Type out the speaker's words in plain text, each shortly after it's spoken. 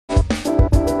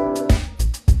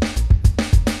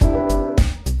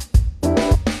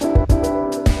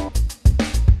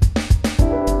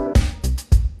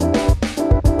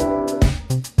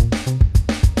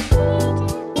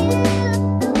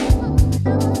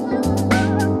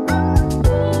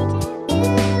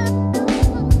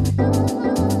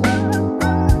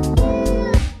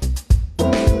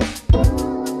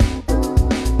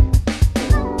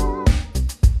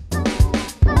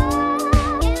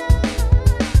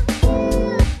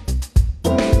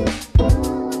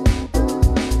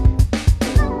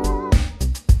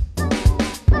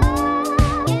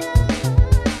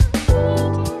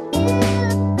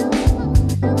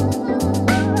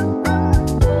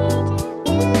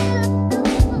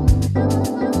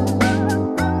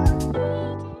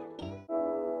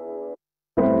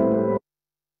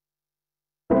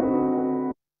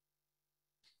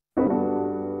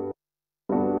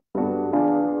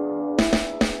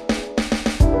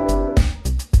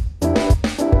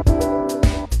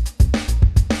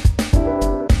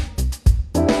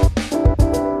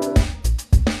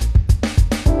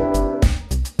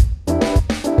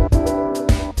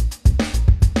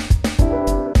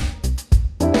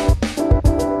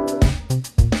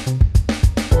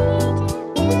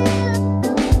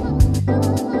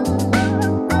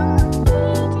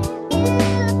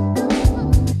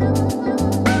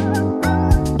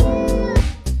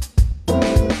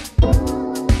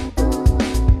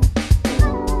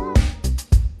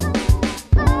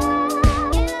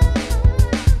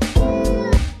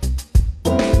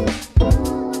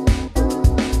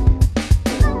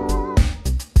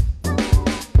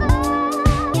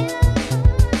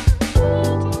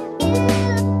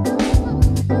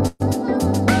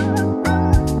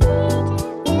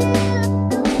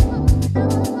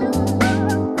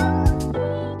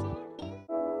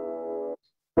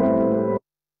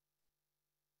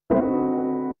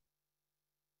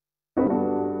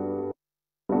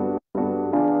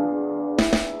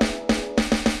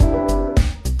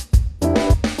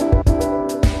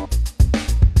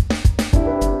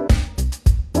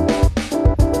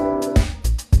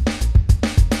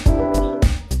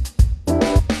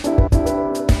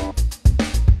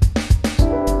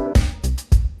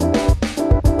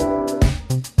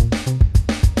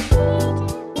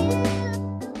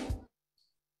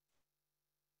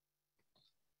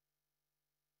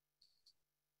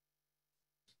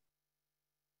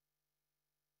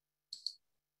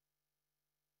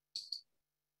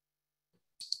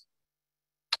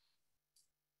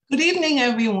Good evening,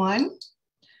 everyone.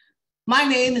 My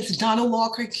name is Donna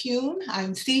Walker-Kuhn.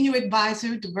 I'm Senior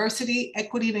Advisor, Diversity,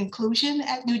 Equity, and Inclusion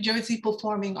at New Jersey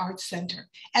Performing Arts Center.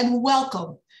 And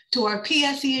welcome to our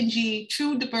PSEG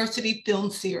True Diversity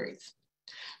Film Series.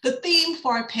 The theme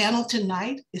for our panel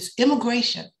tonight is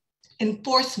immigration,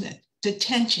 enforcement,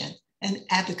 detention, and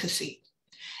advocacy.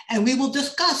 And we will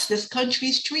discuss this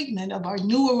country's treatment of our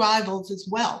new arrivals as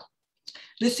well.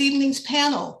 This evening's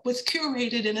panel was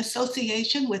curated in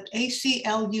association with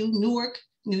ACLU Newark,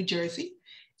 New Jersey,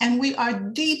 and we are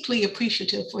deeply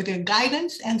appreciative for their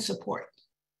guidance and support.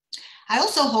 I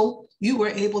also hope you were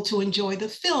able to enjoy the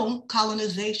film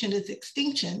Colonization is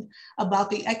Extinction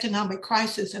about the economic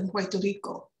crisis in Puerto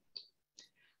Rico.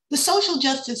 The social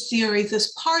justice series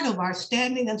is part of our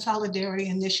Standing in Solidarity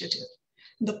initiative.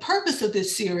 The purpose of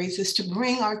this series is to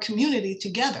bring our community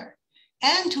together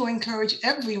and to encourage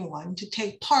everyone to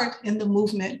take part in the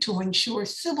movement to ensure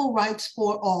civil rights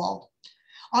for all.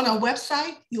 On our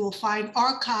website, you will find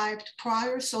archived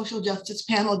prior social justice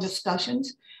panel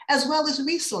discussions, as well as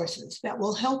resources that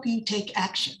will help you take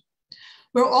action.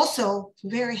 We're also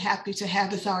very happy to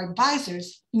have as our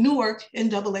advisors, Newark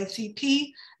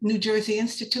NAACP, New Jersey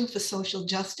Institute for Social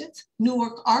Justice,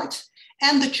 Newark Arts,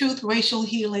 and the Truth, Racial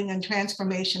Healing, and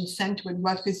Transformation Center at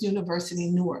Rutgers University,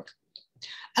 Newark,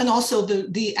 and also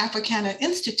the Africana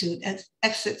Institute at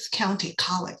Essex County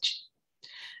College.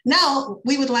 Now,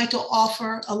 we would like to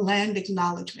offer a land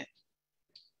acknowledgement.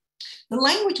 The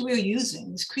language we're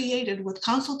using is created with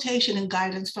consultation and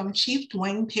guidance from Chief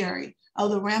Dwayne Perry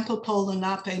of the Rampopo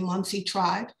Lenape Munsee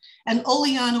tribe and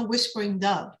Oleana Whispering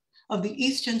Dove of the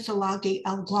Eastern Salagi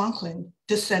Algonquin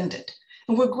descendant.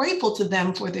 And we're grateful to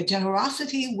them for their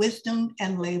generosity, wisdom,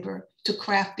 and labor to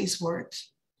craft these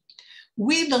words.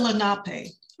 We, the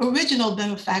Lenape, original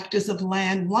benefactors of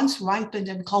land once ripened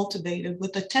and cultivated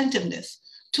with attentiveness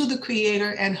to the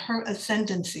Creator and her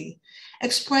ascendancy,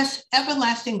 express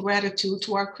everlasting gratitude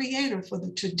to our Creator for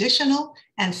the traditional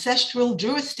ancestral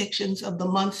jurisdictions of the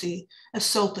Munsee,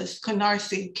 Esopus,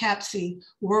 Canarsie, Capsee,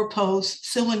 Werpos,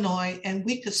 Silinoy, and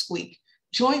Weekasqueak,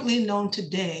 jointly known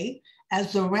today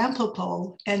as the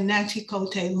Rampopo and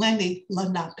Nanticoke Lenni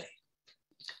Lenape.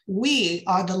 We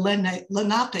are the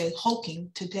Lenape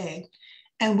Hoking today,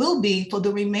 and will be for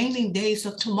the remaining days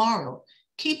of tomorrow,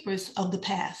 keepers of the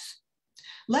past.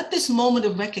 Let this moment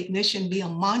of recognition be a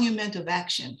monument of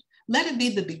action. Let it be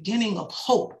the beginning of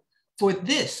hope for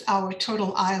this, our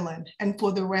eternal island, and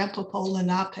for the Rampopo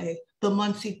Lenape, the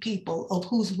Munsee people of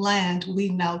whose land we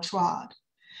now trod.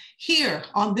 Here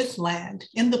on this land,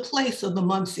 in the place of the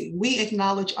Munsee, we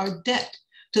acknowledge our debt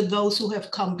to those who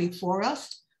have come before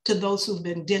us, to those who've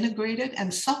been denigrated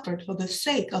and suffered for the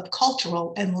sake of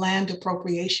cultural and land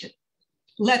appropriation.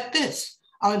 Let this,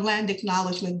 our land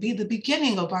acknowledgement, be the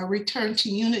beginning of our return to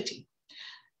unity.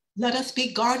 Let us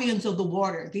be guardians of the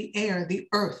water, the air, the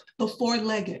earth, the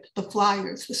four-legged, the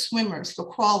flyers, the swimmers, the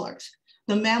crawlers,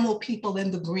 the mammal people,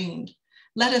 and the green.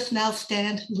 Let us now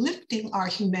stand lifting our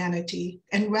humanity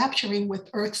and rapturing with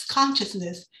Earth's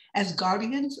consciousness as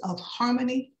guardians of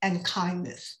harmony and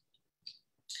kindness.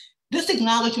 This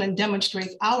acknowledgement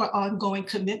demonstrates our ongoing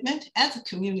commitment as a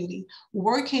community,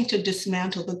 working to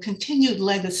dismantle the continued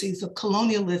legacies of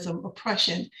colonialism,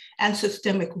 oppression, and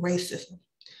systemic racism.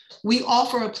 We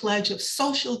offer a pledge of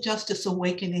social justice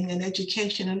awakening and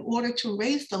education in order to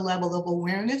raise the level of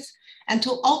awareness and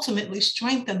to ultimately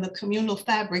strengthen the communal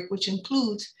fabric, which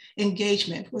includes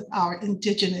engagement with our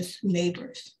Indigenous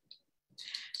neighbors.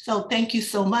 So thank you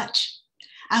so much.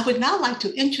 I would now like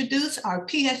to introduce our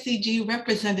PSEG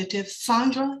representative,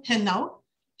 Sandra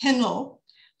Hinault,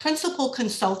 Principal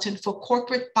Consultant for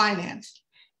Corporate Finance.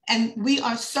 And we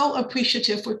are so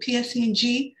appreciative for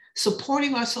PSEG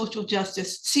supporting our social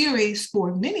justice series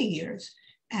for many years,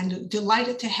 and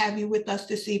delighted to have you with us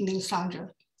this evening, Sandra.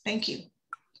 Thank you.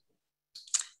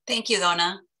 Thank you,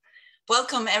 Donna.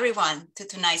 Welcome everyone to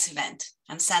tonight's event.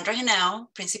 I'm Sandra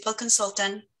Hinault, Principal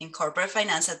Consultant in Corporate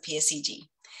Finance at PSEG.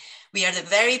 We are the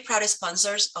very proud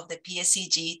sponsors of the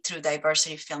PSEG Through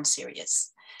Diversity film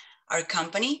series. Our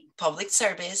company, Public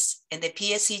Service, and the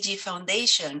PSEG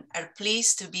Foundation are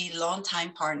pleased to be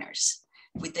longtime partners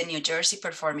with the New Jersey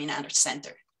Performing Arts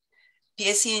Center.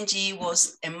 PSEG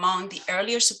was among the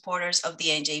earlier supporters of the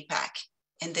NJPAC,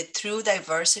 and the Through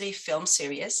Diversity film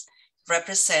series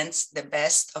represents the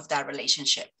best of that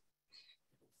relationship.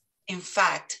 In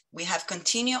fact, we have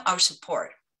continued our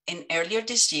support. And earlier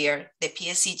this year, the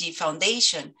PSEG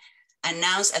Foundation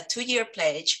announced a 2-year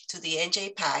pledge to the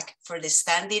NJPAC for the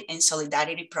Standing in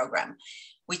Solidarity program,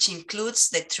 which includes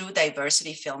the True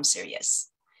Diversity film series.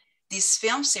 This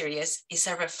film series is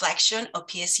a reflection of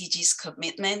PSEG's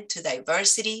commitment to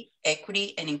diversity,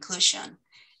 equity, and inclusion,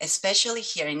 especially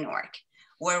here in Newark,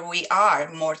 where we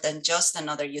are more than just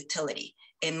another utility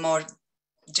and more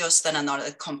just than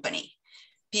another company.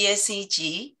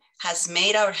 PSEG has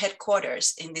made our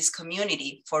headquarters in this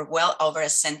community for well over a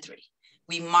century.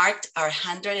 We marked our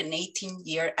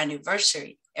 118-year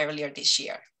anniversary earlier this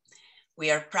year.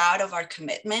 We are proud of our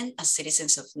commitment as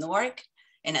citizens of Newark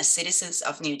and as citizens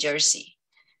of New Jersey.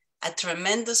 A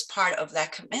tremendous part of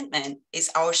that commitment is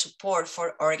our support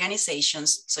for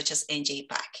organizations such as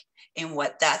NJPAC and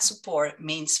what that support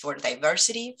means for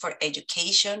diversity, for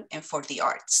education, and for the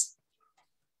arts.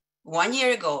 1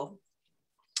 year ago,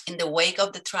 in the wake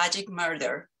of the tragic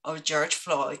murder of George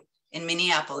Floyd in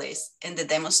Minneapolis and the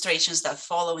demonstrations that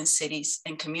follow in cities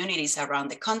and communities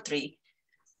around the country,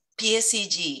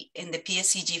 PSEG and the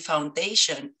PSEG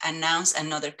Foundation announced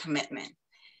another commitment,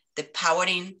 the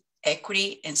Powering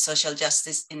Equity and Social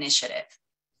Justice Initiative.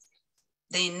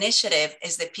 The initiative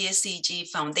is the PSEG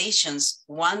Foundation's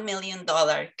 $1 million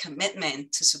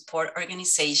commitment to support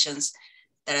organizations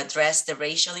that address the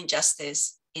racial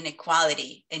injustice,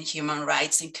 inequality, and human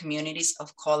rights in communities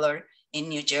of color in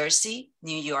New Jersey,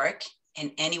 New York,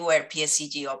 and anywhere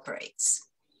PSEG operates.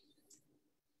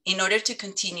 In order to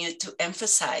continue to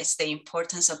emphasize the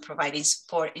importance of providing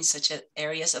support in such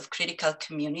areas of critical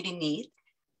community need,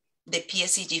 the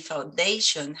PSEG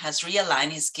Foundation has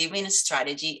realigned its giving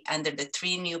strategy under the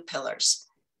 3 new pillars: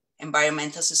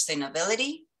 environmental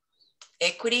sustainability,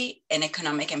 equity and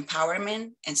economic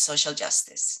empowerment, and social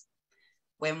justice.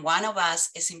 When one of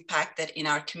us is impacted in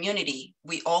our community,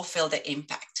 we all feel the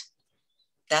impact.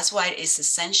 That's why it is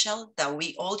essential that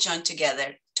we all join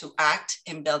together to act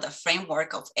and build a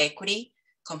framework of equity,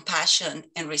 compassion,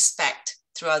 and respect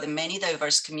throughout the many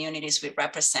diverse communities we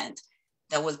represent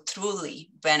that will truly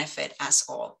benefit us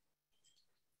all.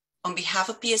 On behalf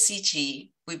of PSEG,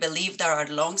 we believe that our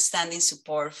longstanding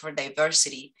support for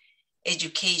diversity,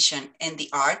 education, and the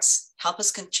arts help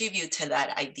us contribute to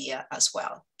that idea as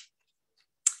well.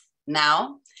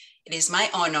 Now, it is my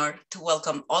honor to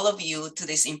welcome all of you to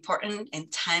this important and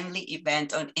timely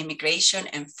event on immigration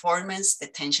and foreigners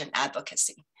detention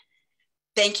advocacy.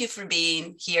 Thank you for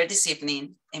being here this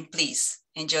evening, and please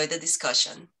enjoy the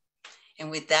discussion. And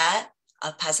with that,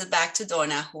 I'll pass it back to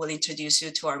Donna, who will introduce you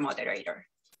to our moderator.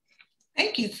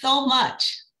 Thank you so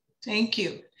much. Thank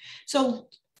you. So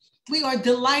we are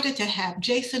delighted to have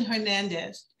Jason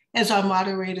Hernandez as our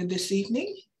moderator this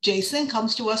evening. Jason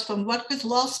comes to us from Rutgers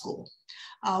Law School,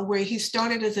 where he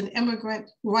started as an immigrant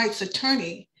rights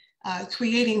attorney,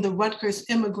 creating the Rutgers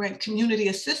Immigrant Community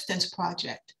Assistance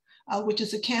Project, which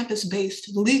is a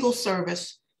campus-based legal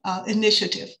service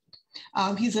initiative.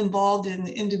 He's involved in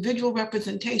individual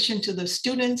representation to the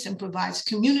students and provides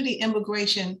community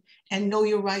immigration and know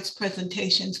your rights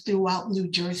presentations throughout New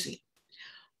Jersey.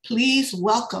 Please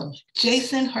welcome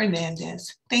Jason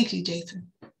Hernandez. Thank you,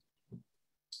 Jason.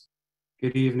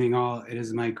 Good evening, all. It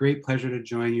is my great pleasure to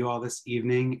join you all this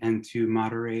evening and to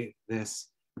moderate this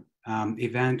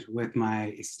event with my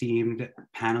esteemed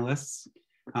panelists.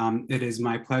 It is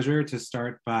my pleasure to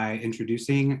start by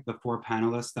introducing the 4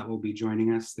 panelists that will be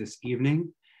joining us this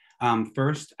evening.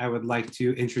 First, I would like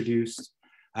to introduce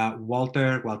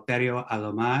Walterio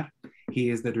Alomar.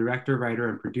 He is the director, writer,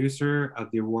 and producer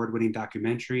of the award-winning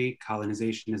documentary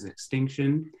Colonization is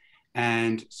Extinction,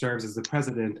 and serves as the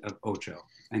president of OCHO,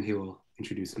 and he will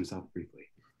introduce himself briefly.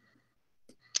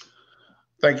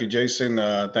 Thank you, Jason.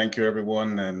 Thank you,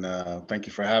 everyone, and thank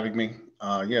you for having me.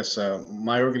 Yes,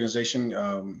 my organization,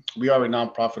 we are a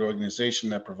nonprofit organization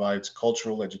that provides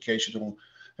cultural, educational,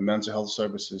 and mental health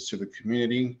services to the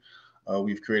community.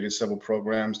 We've created several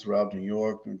programs throughout New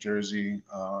York, New Jersey,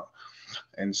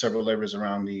 and several areas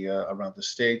around the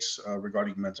states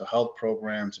regarding mental health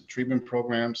programs and treatment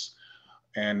programs.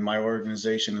 And my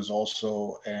organization is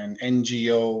also an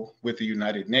NGO with the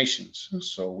United Nations.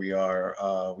 So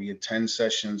we attend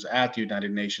sessions at the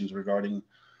United Nations regarding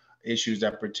issues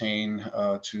that pertain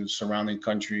to surrounding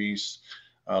countries,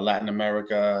 Latin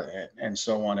America, and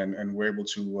so on. And we're able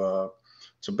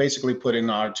to basically put in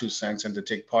our 2 cents and to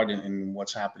take part in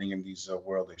what's happening in these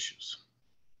world issues.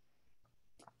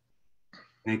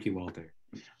 Thank you, Walter.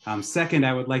 Second,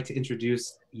 I would like to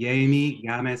introduce Yeimy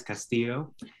Gamez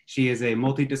Castillo. She is a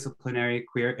multidisciplinary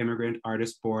queer immigrant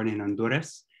artist born in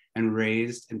Honduras and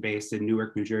raised and based in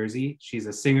Newark, New Jersey. She's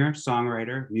a singer,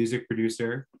 songwriter, music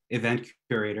producer, event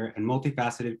curator, and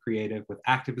multifaceted creative with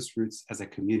activist roots as a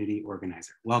community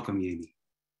organizer. Welcome, Yeimy.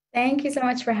 Thank you so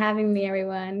much for having me,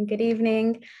 everyone. Good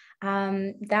evening.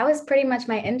 That was pretty much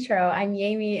my intro. I'm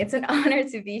Yeimy. It's an honor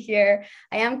to be here.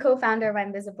 I am co-founder of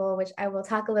ImVisible, which I will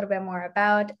talk a little bit more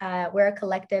about. We're a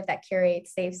collective that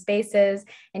curates safe spaces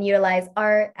and utilize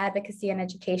art, advocacy, and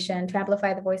education to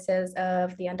amplify the voices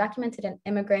of the undocumented and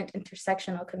immigrant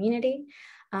intersectional community.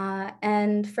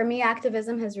 And for me,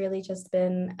 activism has really just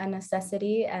been a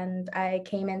necessity. And I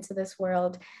came into this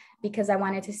world because I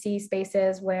wanted to see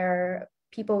spaces where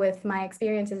people with my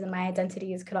experiences and my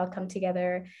identities could all come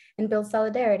together and build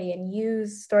solidarity and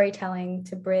use storytelling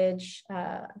to bridge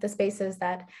the spaces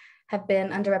that have been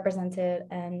underrepresented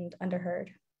and underheard.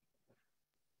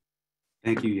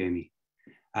 Thank you, Yeimy.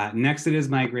 Next, it is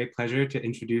my great pleasure to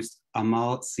introduce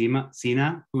Amal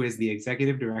Sina, who is the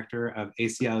Executive Director of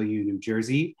ACLU New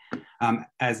Jersey.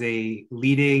 As a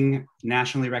leading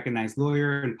nationally recognized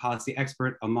lawyer and policy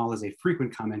expert, Amal is a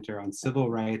frequent commenter on civil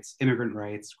rights, immigrant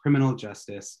rights, criminal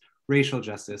justice, racial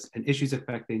justice, and issues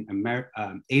affecting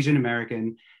Asian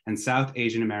American and South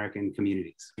Asian American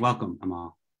communities. Welcome,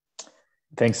 Amal.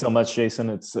 Thanks so much, Jason.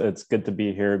 It's good to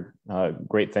be here.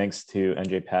 Great thanks to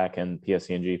NJPAC and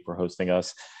PSEG for hosting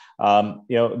us. The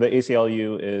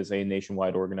ACLU is a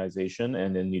nationwide organization,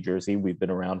 and in New Jersey, we've been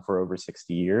around for over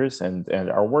 60 years. And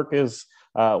our work is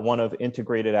one of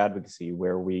integrated advocacy,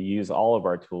 where we use all of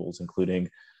our tools, including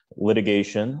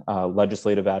litigation,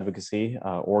 legislative advocacy,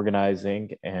 organizing,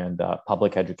 and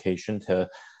public education to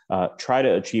try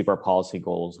to achieve our policy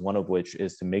goals, one of which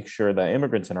is to make sure that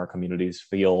immigrants in our communities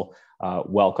feel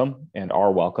welcome and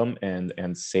are welcome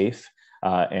and safe,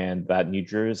 and that New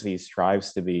Jersey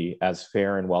strives to be as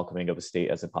fair and welcoming of a state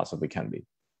as it possibly can be.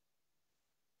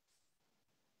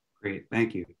 Great,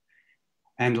 thank you.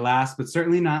 And last, but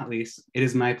certainly not least, it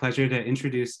is my pleasure to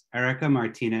introduce Erica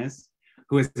Martinez,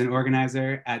 who is an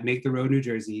organizer at Make the Road New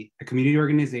Jersey, a community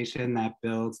organization that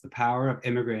builds the power of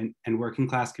immigrant and working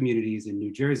class communities in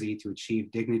New Jersey to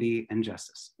achieve dignity and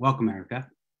justice. Welcome, Erica.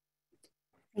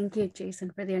 Thank you,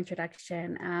 Jason, for the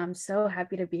introduction. I'm so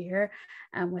happy to be here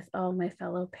with all my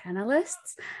fellow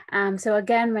panelists. So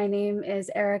again, my name is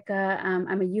Erica.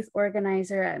 I'm a youth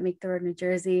organizer at Make the Road New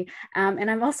Jersey, and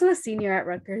I'm also a senior at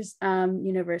Rutgers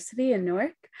University in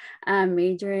Newark,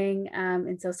 majoring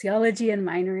in sociology and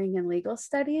minoring in legal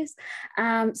studies.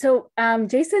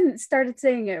 Jason started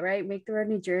saying it, right? Make the Road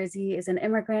New Jersey is an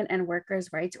immigrant and workers'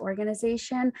 rights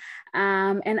organization,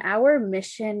 and our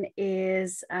mission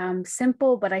is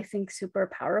simple, but I think super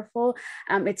powerful.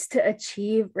 It's to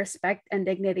achieve respect and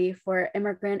dignity for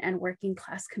immigrant and working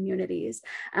class communities.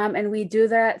 And we do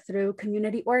that through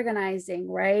community organizing,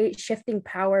 right? Shifting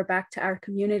power back to our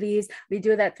communities. We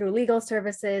do that through legal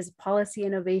services, policy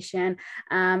innovation,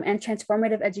 and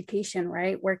transformative education,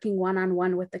 right? Working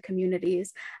one-on-one with the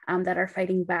communities that are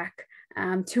fighting back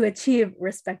to achieve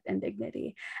respect and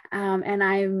dignity.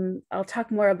 And I'll talk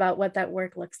more about what that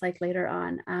work looks like later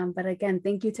on. But again,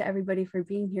 thank you to everybody for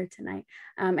being here tonight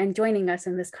and joining us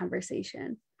in this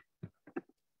conversation.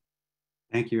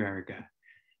 Thank you, Erica.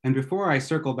 And before I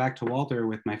circle back to Walter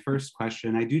with my first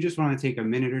question, I do just want to take a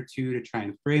minute or two to try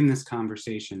and frame this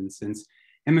conversation. Since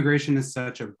immigration is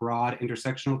such a broad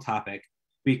intersectional topic,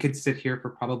 we could sit here for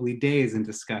probably days and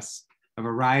discuss a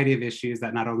variety of issues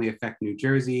that not only affect New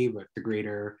Jersey, but the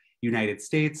greater United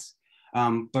States.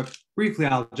 But briefly,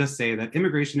 I'll just say that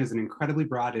immigration is an incredibly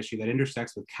broad issue that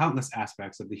intersects with countless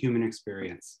aspects of the human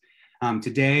experience.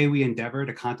 Today, we endeavor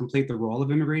to contemplate the role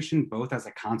of immigration both as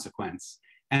a consequence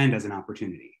and as an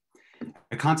opportunity.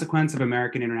 A consequence of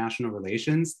American international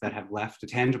relations that have left a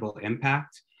tangible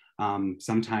impact,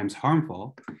 sometimes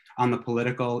harmful, on the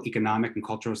political, economic, and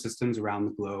cultural systems around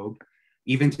the globe.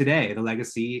 Even today, the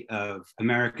legacy of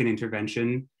American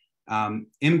intervention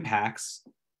impacts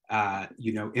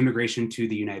immigration to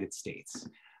the United States.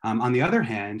 On the other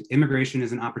hand, immigration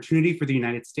is an opportunity for the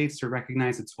United States to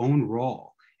recognize its own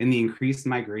role in the increased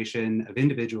migration of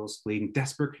individuals fleeing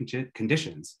desperate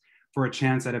conditions for a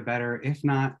chance at a better, if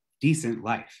not decent,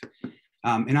 life.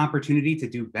 An opportunity to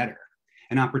do better,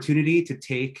 an opportunity to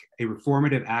take a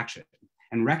reformative action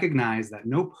and recognize that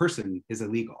no person is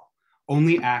illegal.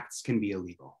 Only acts can be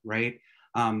illegal, right?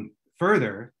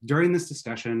 Further, during this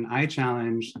discussion, I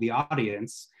challenge the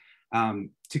audience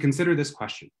to consider this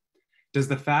question. Does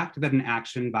the fact that an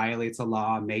action violates a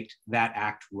law make that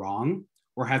act wrong,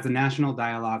 or has the national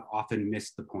dialogue often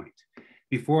missed the point?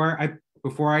 Before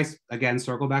I again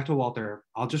circle back to Walter,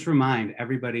 I'll just remind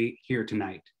everybody here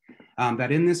tonight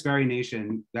that in this very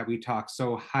nation that we talk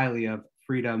so highly of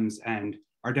freedoms and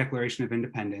our Declaration of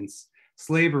Independence,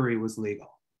 slavery was legal.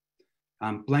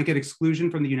 Blanket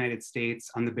exclusion from the United States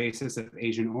on the basis of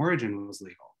Asian origin was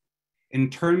legal.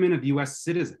 Internment of US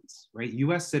citizens, right?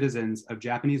 US citizens of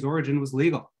Japanese origin was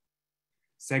legal.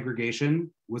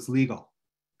 Segregation was legal.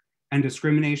 And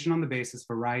discrimination on the basis of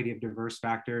a variety of diverse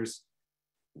factors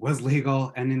was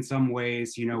legal, and in some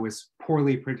ways, is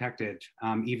poorly protected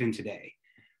even today.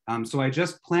 So I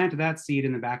just plant that seed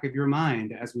in the back of your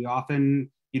mind, as we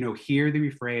often, hear the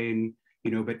refrain,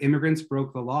 but immigrants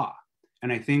broke the law.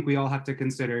 And I think we all have to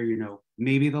consider,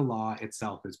 maybe the law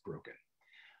itself is broken.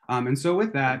 And so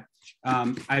with that,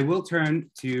 I will turn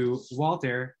to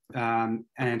Walter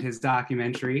and his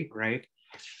documentary, right?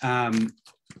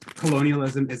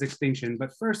 Colonialism is Extinction.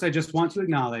 But first, I just want to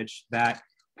acknowledge that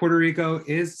Puerto Rico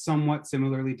is somewhat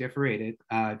similarly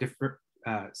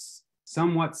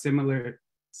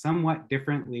somewhat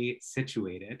differently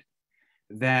situated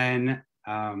than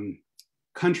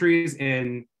countries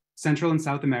in Central and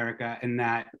South America, in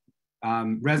that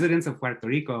residents of Puerto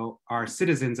Rico are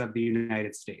citizens of the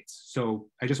United States. So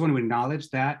I just want to acknowledge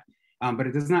that, but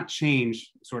it does not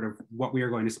change sort of what we are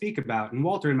going to speak about. And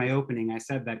Walter, in my opening, I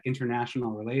said that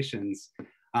international relations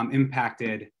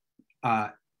impacted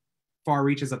far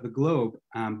reaches of the globe,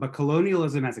 but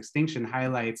colonialism as extinction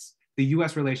highlights the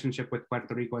US relationship with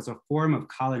Puerto Rico as a form of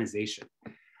colonization.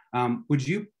 Would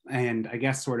you, and I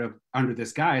guess sort of under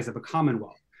this guise of a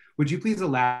commonwealth, would you please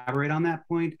elaborate on that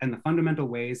point and the fundamental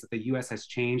ways that the US has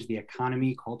changed the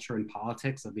economy, culture, and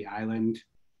politics of the island,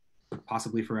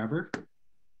 possibly forever?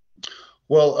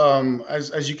 Well,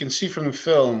 as you can see from the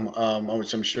film,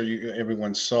 which I'm sure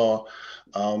everyone saw,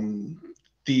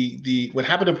 what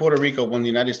happened in Puerto Rico when the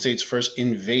United States first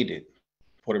invaded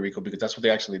Puerto Rico, because that's what they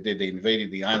actually did. They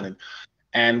invaded the island.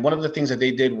 And one of the things that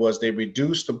they did was they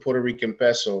reduced the Puerto Rican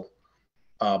peso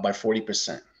by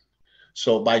 40%.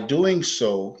 So by doing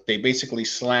so, they basically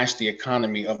slashed the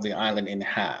economy of the island in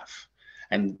half.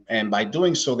 And by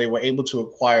doing so, they were able to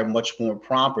acquire much more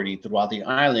property throughout the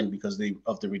island because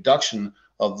of the reduction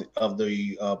of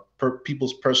the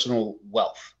people's personal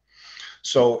wealth.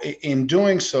 So in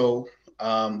doing so,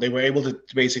 they were able to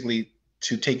basically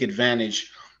take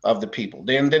advantage of the people.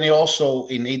 Then they also,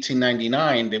 in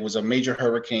 1899, there was a major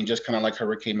hurricane, just kind of like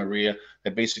Hurricane Maria,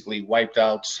 that basically wiped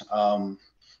out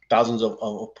thousands of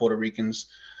Puerto Ricans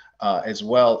as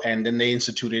well. And then they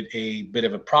instituted a bit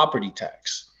of a property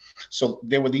tax. So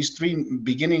there were these three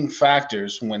beginning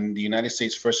factors when the United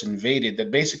States first invaded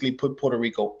that basically put Puerto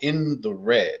Rico in the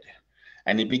red.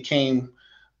 And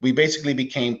we basically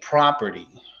became property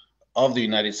of the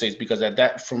United States, because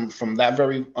from that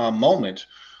very moment,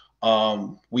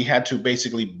 we had to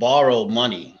basically borrow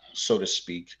money, so to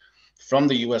speak, from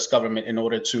the US government in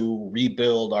order to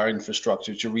rebuild our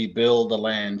infrastructure, to rebuild the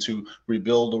land, to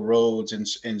rebuild the roads,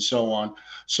 and so on.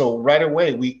 So right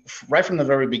away, right from the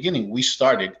very beginning, we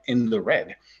started in the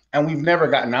red, and we've never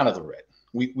gotten out of the red.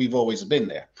 We've always been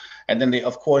there. And then they,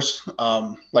 of course,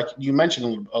 like you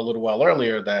mentioned a little while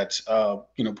earlier, that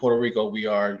Puerto Rico,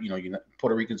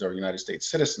 Puerto Ricans are United States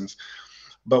citizens,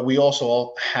 but we also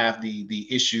all have the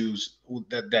issues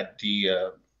that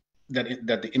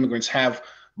the immigrants have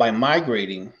by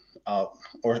migrating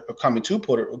or coming to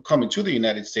the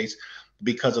United States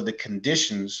because of the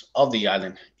conditions of the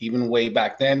island, even way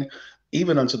back then,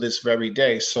 even until this very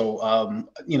day. So,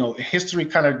 history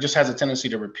kind of just has a tendency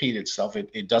to repeat itself.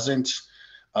 It doesn't,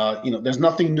 there's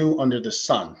nothing new under the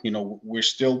sun. We're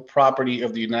still property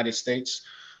of the United States.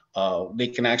 They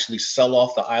can actually sell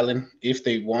off the island if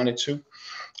they wanted to.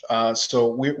 So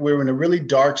we're in a really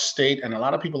dark state, and a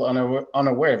lot of people are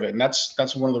unaware of it. And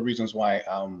that's one of the reasons why,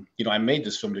 I made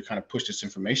this film, to kind of push this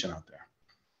information out there.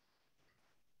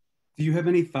 Do you have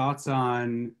any thoughts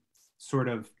on sort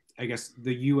of, I guess,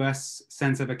 the US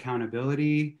sense of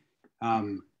accountability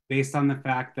based on the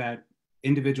fact that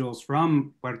individuals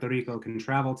from Puerto Rico can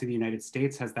travel to the United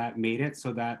States? Has that made it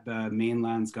so that the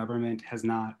mainland's government has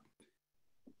not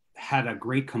had a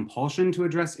great compulsion to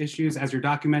address issues? As your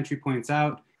documentary points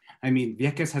out, I mean,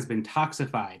 Vieques has been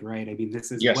toxified, right? I mean,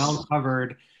 this is well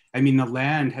covered. I mean, the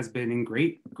land has been in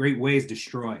great ways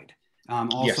destroyed.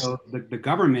 Also, the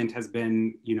government has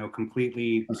been,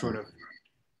 completely sort of,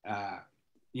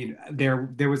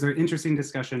 there was an interesting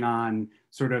discussion on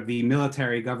sort of the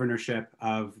military governorship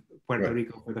of Puerto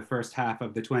Rico for the first half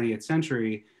of the 20th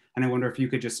century. And I wonder if you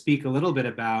could just speak a little bit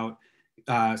about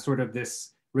sort of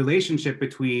this relationship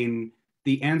between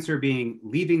the answer being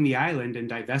leaving the island and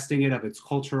divesting it of its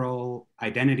cultural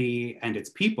identity and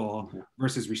its people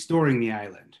versus restoring the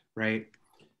island, right?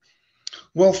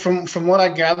 Well, from what I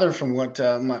gather, from what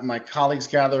my colleagues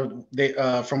gather,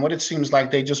 from what it seems like,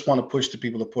 they just want to push the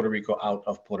people of Puerto Rico out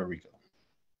of Puerto Rico.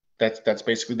 That's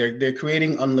basically, they're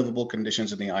creating unlivable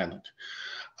conditions in the island.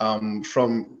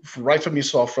 From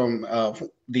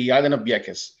the island of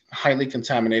Vieques, highly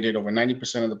contaminated. Over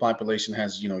 90% of the population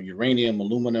has, uranium,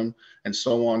 aluminum, and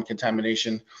so on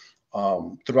contamination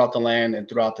throughout the land and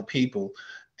throughout the people.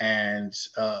 And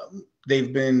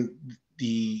they've been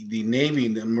the Navy,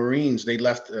 the Marines, they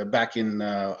left back in,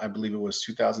 I believe it was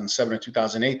 2007 or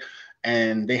 2008,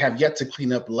 and they have yet to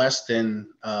clean up less than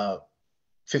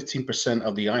 15%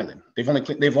 of the island.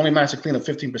 They've only managed to clean up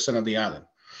 15% of the island,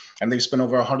 and they've spent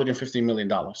over $150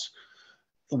 million.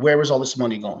 Where is all this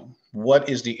money going? What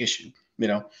is the issue?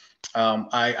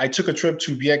 I took a trip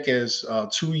to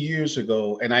Vieques 2 years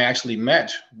ago, and I actually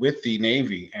met with the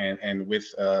Navy and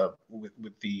with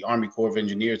the Army Corps of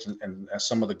Engineers and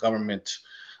some of the government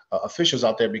officials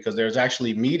out there, because there's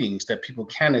actually meetings that people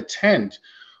can attend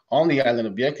on the island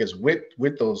of Vieques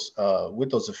with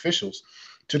those officials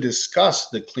to discuss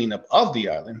the cleanup of the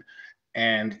island.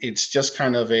 And it's just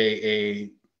kind of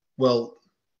well,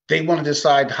 they want to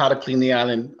decide how to clean the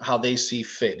island, how they see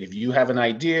fit. If you have an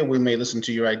idea, we may listen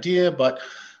to your idea, but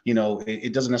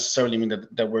it doesn't necessarily mean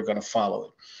that we're going to follow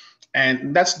it.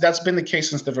 And that's been the case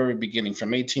since the very beginning.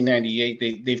 From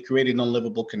 1898, they've created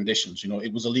unlivable conditions.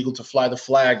 It was illegal to fly the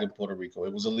flag in Puerto Rico.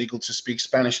 It was illegal to speak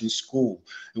Spanish in school.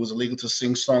 It was illegal to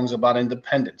sing songs about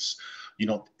independence.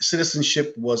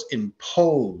 Citizenship was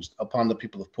imposed upon the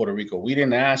people of Puerto Rico. We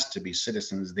didn't ask to be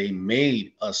citizens. They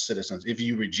made us citizens. If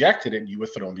you rejected it, you were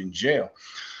thrown in jail.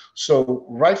 So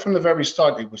right from the very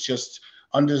start, it was just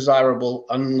undesirable,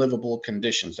 unlivable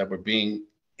conditions that were being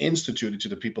instituted to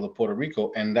the people of Puerto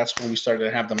Rico. And that's when we started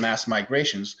to have the mass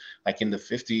migrations, like in the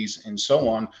 50s and so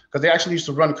on, because they actually used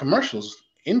to run commercials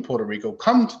in Puerto Rico,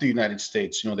 come to the United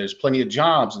States. There's plenty of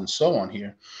jobs and so on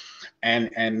here.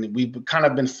 And we've kind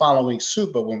of been following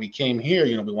suit, but when we came here,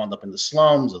 we wound up in the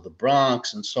slums of the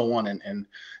Bronx and so on. And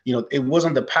it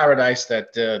wasn't the paradise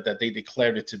that they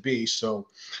declared it to be. So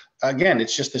again,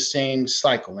 it's just the same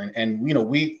cycle. And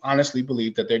we honestly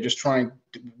believe that they're just trying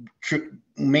to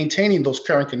maintaining those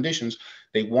current conditions.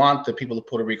 They want the people of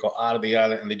Puerto Rico out of the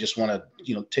island, and they just want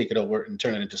to, take it over and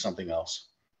turn it into something else.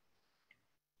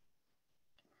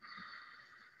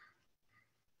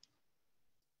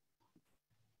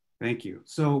 Thank you.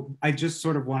 So I just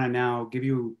sort of want to now give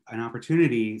you an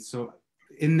opportunity. So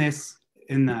in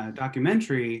the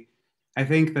documentary, I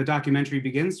think the documentary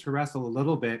begins to wrestle a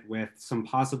little bit with some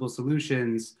possible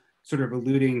solutions, sort of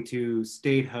alluding to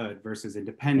statehood versus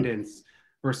independence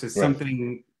versus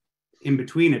something in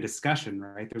between, a discussion,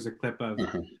 right? There's a clip of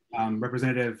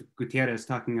Representative Gutierrez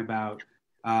talking about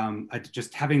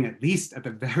just having at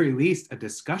the very least, a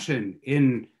discussion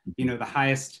in, the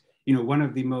highest, one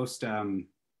of the most,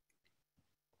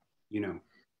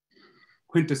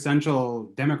 quintessential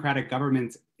democratic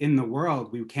governments in the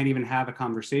world. We can't even have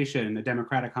a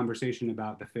democratic conversation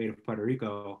about the fate of Puerto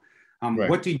Rico.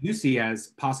 What do you see as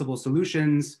possible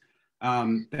solutions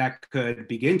that could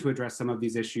begin to address some of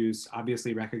these issues,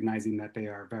 obviously recognizing that they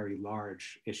are very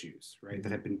large issues, right,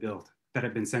 that have been built, that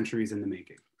have been centuries in the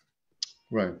making?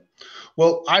 Right.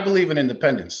 Well, I believe in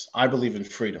independence. I believe in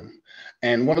freedom.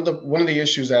 And one of the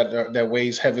issues that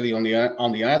weighs heavily on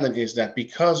the island is that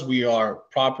because we are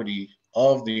property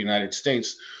of the United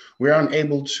States, we're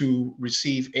unable to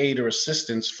receive aid or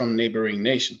assistance from neighboring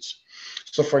nations.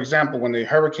 So, for example, when the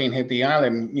hurricane hit the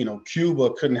island,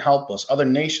 Cuba couldn't help us. Other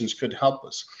nations could help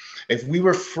us. If we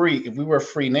were a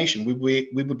free nation, we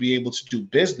would be able to do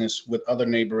business with other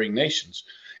neighboring nations.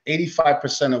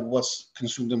 85% of what's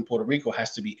consumed in Puerto Rico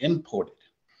has to be imported.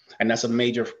 And that's a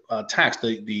major tax.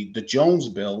 The Jones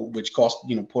bill, which cost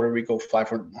Puerto Rico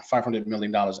 $500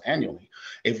 million annually.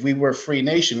 If we were a free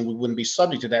nation, we wouldn't be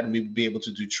subject to that, and we would be able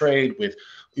to do trade with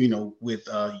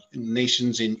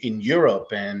nations in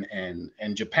Europe and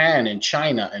Japan and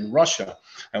China and Russia,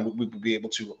 and we would be able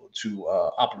to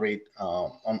operate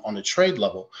on the trade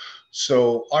level.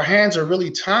 So our hands are really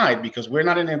tied because we're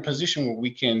not in a position where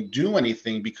we can do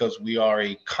anything because we are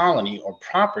a colony or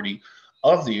property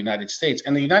of the United States.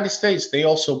 And the United States, they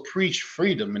also preach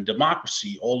freedom and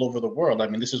democracy all over the world. I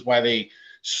mean, this is why they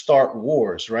start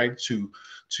wars, right? To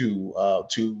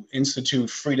institute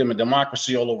freedom and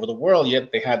democracy all over the world.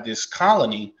 Yet they have this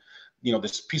colony,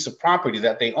 this piece of property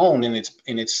that they own in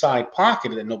its side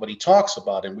pocket that nobody talks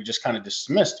about, and we just kind of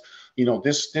dismissed.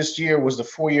 This year was the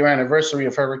 4-year anniversary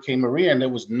of Hurricane Maria, and there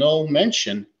was no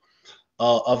mention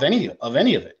of any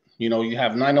of it. You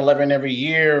have 9/11 every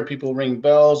year, people ring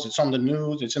bells, it's on the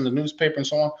news, it's in the newspaper and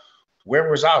so on.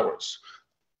 Where was ours?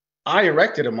 I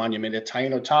erected a monument at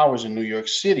Taino Towers in New York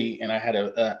City, and I had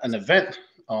an event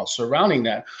surrounding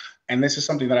that. And this is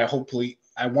something that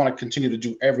I want to continue to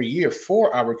do every year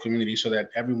for our community so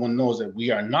that everyone knows that we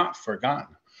are not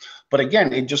forgotten. But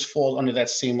again, it just falls under that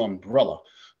same umbrella.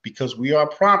 because we are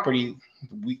property,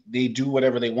 they do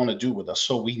whatever they want to do with us.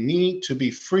 So we need to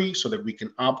be free so that we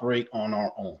can operate on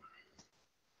our own.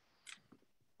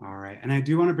 All right, and I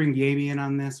do want to bring Yeimy in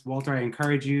on this. Walter, I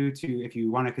encourage you to, if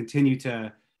you want to continue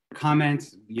to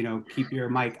comment, keep your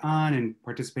mic on and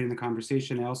participate in the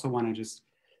conversation. I also want to just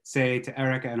say to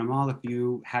Erica and Amal, if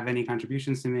you have any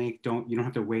contributions to make, you don't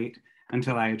have to wait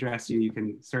until I address you. You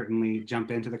can certainly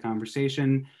jump into the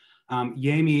conversation.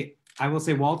 Yeimy, I will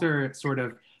say Walter sort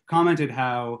of commented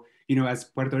how, as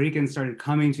Puerto Ricans started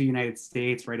coming to the United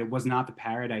States, right, it was not the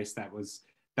paradise it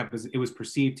was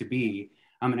perceived to be.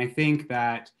 And I think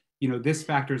that, this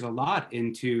factors a lot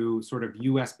into sort of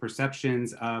US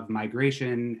perceptions of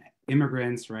migration,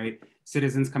 immigrants, right,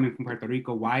 citizens coming from Puerto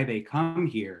Rico, why they come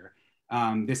here.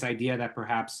 This idea that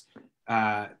perhaps,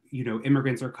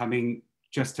 immigrants are coming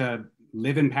just to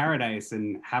live in paradise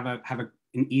and have an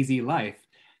easy life.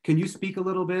 Can you speak a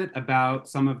little bit about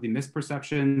some of the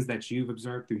misperceptions that you've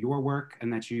observed through your work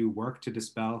and that you work to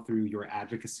dispel through your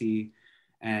advocacy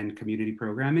and community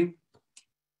programming?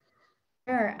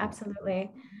 Sure,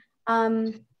 absolutely.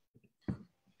 I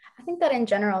think that in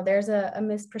general, there's a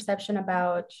misperception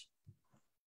about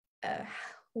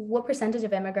what percentage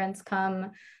of immigrants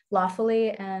come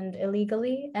lawfully and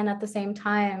illegally, and at the same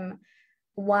time,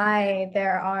 why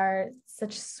there are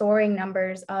such soaring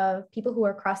numbers of people who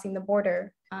are crossing the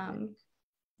border,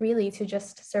 really to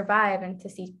just survive and to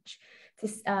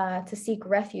seek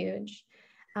refuge.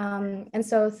 And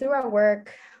so through our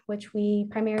work, which we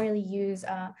primarily use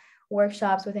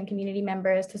workshops within community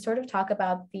members to sort of talk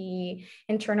about the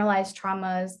internalized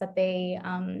traumas that they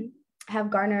have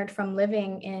garnered from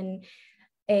living in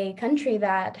a country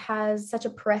that has such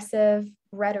oppressive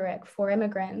rhetoric for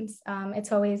immigrants.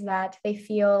 It's always that they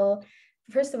feel,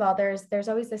 first of all, there's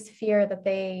always this fear that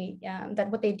that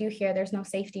what they do here, there's no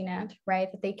safety net, right?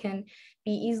 That they can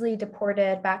be easily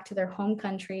deported back to their home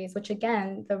countries, which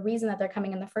again, the reason that they're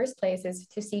coming in the first place is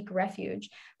to seek refuge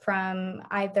from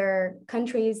either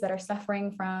countries that are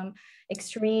suffering from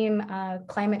extreme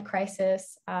climate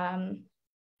crisis, from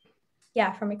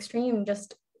extreme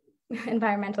just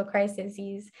environmental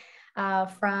crises,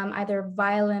 from either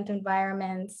violent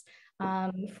environments,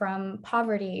 from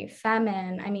poverty,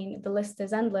 famine. I mean, the list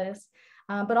is endless,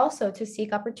 but also to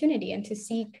seek opportunity and to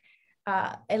seek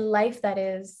a life that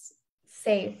is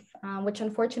safe, which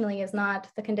unfortunately is not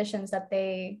the conditions that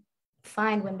they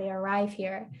find when they arrive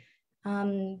here.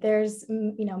 There's,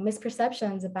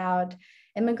 misperceptions about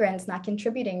immigrants not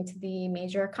contributing to the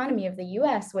major economy of the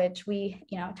US, which we,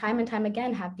 time and time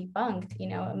again have debunked.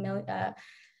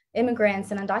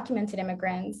 Immigrants and undocumented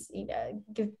immigrants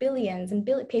give billions and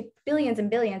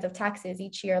billions of taxes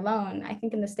each year alone. I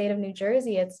think in the state of New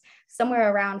Jersey, it's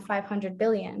somewhere around 500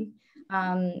 billion.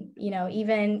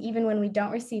 Even when we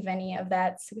don't receive any of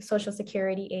that Social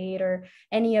Security aid or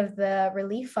any of the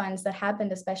relief funds that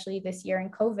happened, especially this year in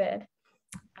COVID.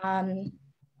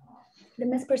 The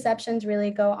misperceptions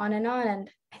really go on. And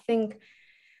I think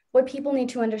what people need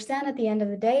to understand at the end of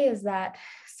the day is that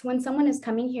when someone is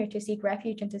coming here to seek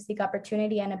refuge and to seek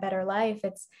opportunity and a better life,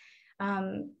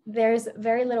 there's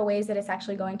very little ways that it's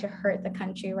actually going to hurt the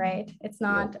country, right? It's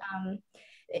not,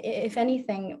 if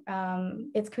anything,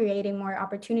 it's creating more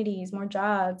opportunities, more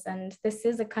jobs. And this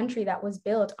is a country that was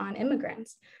built on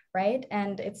immigrants, right?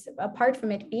 And it's, apart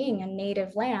from it being a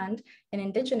native land, an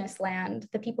indigenous land,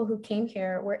 the people who came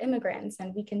here were immigrants,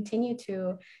 and we continue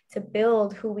to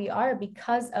build who we are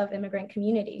because of immigrant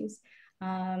communities.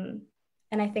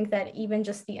 And I think that even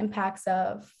just the impacts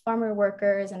of farmer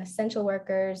workers and essential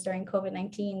workers during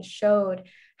COVID-19 showed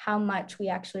how much we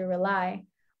actually rely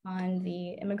on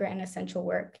the immigrant and essential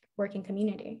working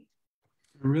community.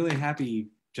 I'm really happy you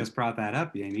just brought that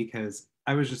up, Yeimy, because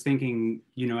I was just thinking,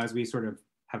 as we sort of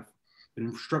have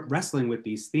been wrestling with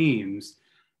these themes,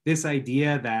 this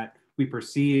idea that we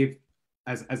perceive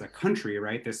as a country,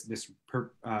 right? This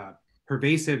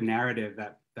pervasive narrative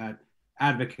that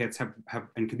advocates have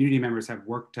and community members have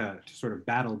worked to sort of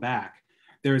battle back.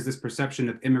 There is this perception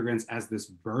of immigrants as this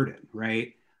burden,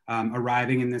 right?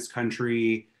 Arriving in this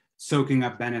country, soaking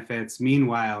up benefits.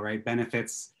 Meanwhile, right,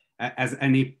 benefits, as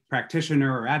any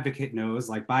practitioner or advocate knows,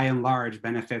 like by and large,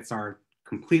 benefits are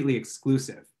completely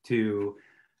exclusive to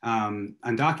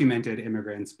undocumented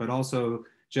immigrants, but also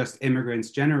just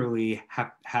immigrants generally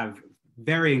have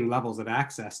varying levels of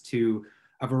access to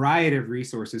a variety of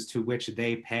resources to which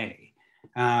they pay.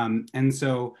 And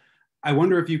so I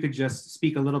wonder if you could just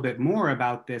speak a little bit more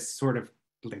about this sort of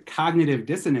cognitive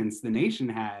dissonance the nation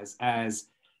has as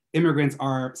immigrants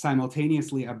are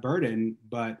simultaneously a burden,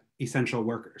 but essential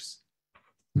workers.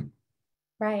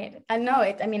 Right. I know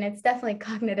it. I mean, it's definitely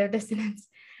cognitive dissonance.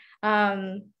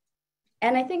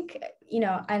 And I think,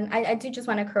 and I do just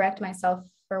want to correct myself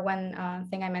for one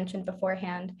thing I mentioned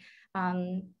beforehand.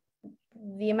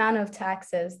 The amount of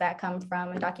taxes that come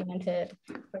from undocumented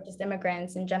or just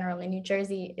immigrants in general in New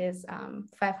Jersey is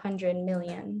 500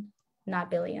 million, not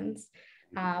billions,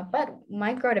 but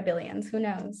might grow to billions, who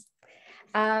knows?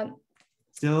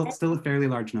 Still a fairly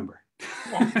large number.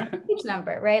 Yeah, huge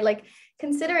number, right? Like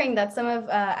considering that some of,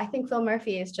 I think Phil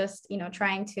Murphy is just,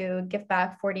 trying to give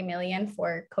back 40 million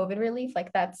for COVID relief.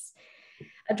 Like that's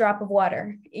a drop of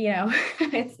water,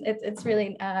 it's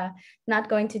really not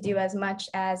going to do as much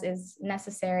as is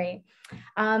necessary.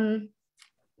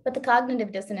 But the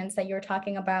cognitive dissonance that you're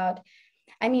talking about,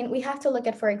 I mean, we have to look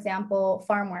at, for example,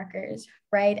 farm workers,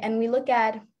 right? And we look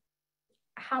at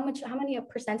how many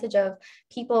percentage of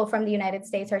people from the United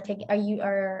States are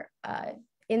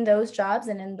in those jobs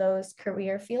and in those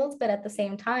career fields, but at the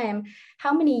same time,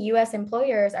 how many US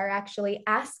employers are actually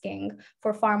asking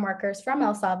for farm workers from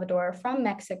El Salvador, from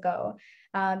Mexico?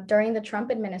 During the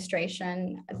Trump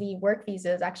administration, the work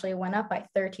visas actually went up by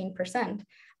 13%.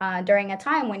 During a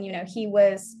time when he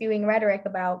was spewing rhetoric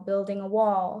about building a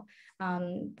wall,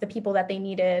 the people that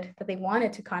they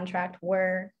wanted to contract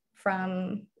were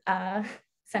from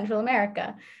Central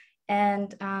America.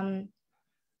 And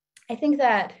I think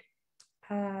that,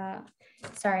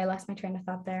 sorry, I lost my train of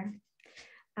thought there.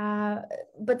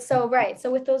 So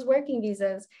with those working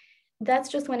visas, that's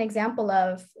just one example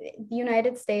of the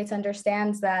United States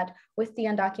understands that with the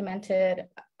undocumented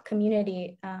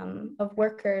community of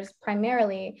workers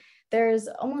primarily, there's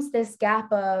almost this gap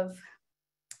of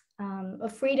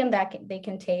freedom that they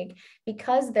can take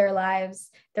because their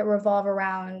lives that revolve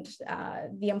around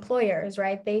the employers,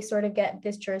 right? They sort of get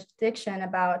this jurisdiction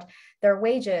about their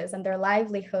wages and their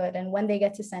livelihood and when they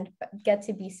get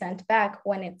to be sent back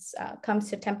when it comes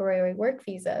to temporary work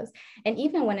visas. And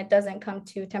even when it doesn't come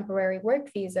to temporary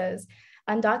work visas,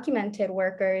 undocumented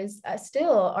workers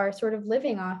still are sort of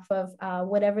living off of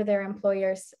whatever their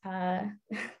employers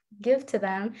give to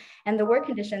them and the work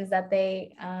conditions that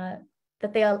they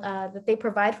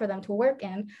provide for them to work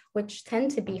in, which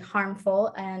tend to be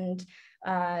harmful and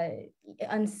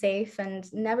unsafe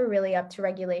and never really up to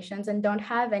regulations and don't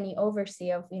have any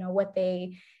oversee of what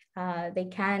they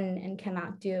can and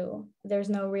cannot do. There's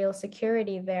no real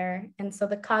security there, and so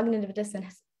the cognitive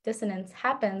dissonance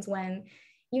happens when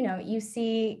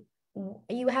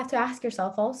you have to ask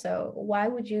yourself also, why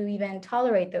would you even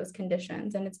tolerate those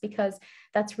conditions? And it's because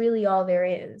that's really all there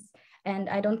is. And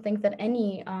I don't think that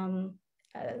any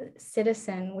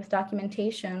citizen with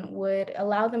documentation would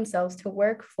allow themselves to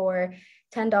work for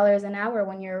 $10 an hour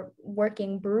when you're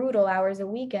working brutal hours a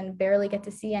week and barely get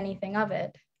to see anything of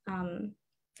it.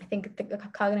 I think the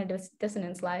cognitive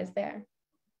dissonance lies there.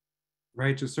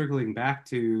 Right, just circling back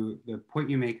to the point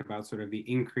you make about sort of the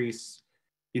increase,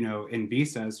 in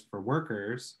visas for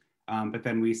workers, but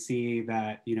then we see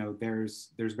that, there's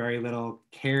very little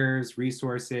CARES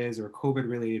resources or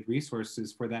COVID-related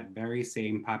resources for that very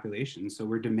same population. So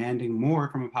we're demanding more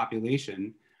from a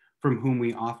population from whom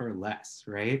we offer less,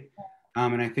 right?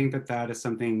 And I think that is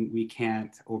something we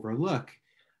can't overlook.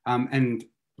 And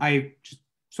I just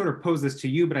sort of pose this to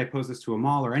you, but I pose this to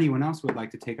Amal or anyone else who would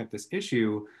like to take up this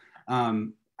issue.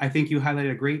 I think you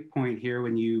highlighted a great point here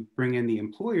when you bring in the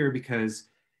employer, because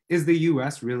is the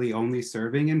US really only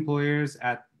serving employers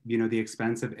at the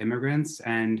expense of immigrants?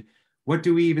 And what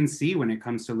do we even see when it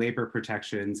comes to labor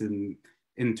protections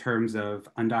in terms of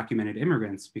undocumented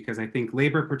immigrants? Because I think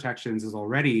labor protections is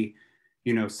already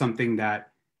something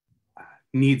that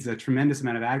needs a tremendous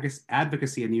amount of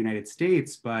advocacy in the United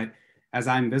States. But as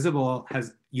ImVisible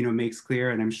has makes clear,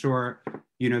 and I'm sure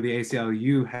the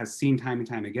ACLU has seen time and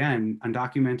time again,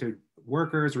 undocumented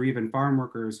workers or even farm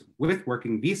workers with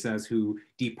working visas who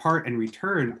depart and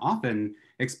return often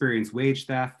experience wage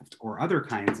theft or other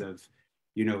kinds of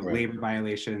right. labor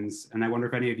violations. And I wonder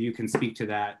if any of you can speak to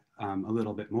that a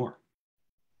little bit more.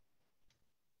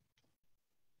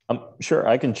 Sure,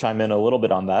 I can chime in a little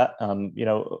bit on that.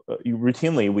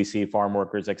 Routinely we see farm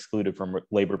workers excluded from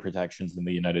labor protections in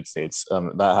the United States.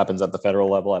 That happens at the federal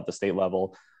level, at the state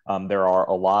level. There are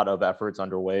a lot of efforts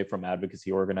underway from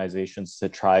advocacy organizations to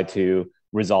try to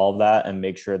resolve that and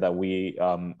make sure that we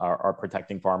are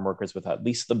protecting farm workers with at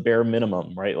least the bare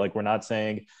minimum, right? Like, we're not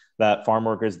saying that farm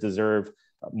workers deserve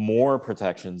more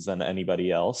protections than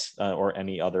anybody else or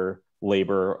any other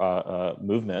labor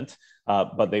movement,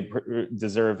 but they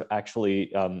deserve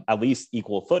actually at least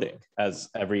equal footing as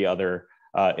every other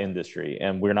industry.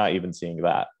 And we're not even seeing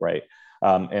that, right?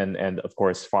 And of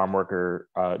course, farm worker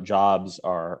jobs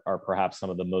are perhaps some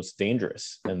of the most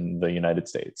dangerous in the United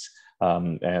States.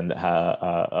 Some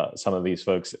of these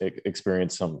folks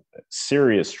experience some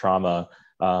serious trauma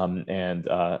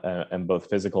and both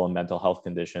physical and mental health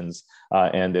conditions.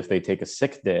 And if they take a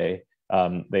sick day,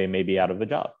 they may be out of the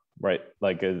job, right?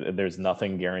 Like there's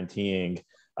nothing guaranteeing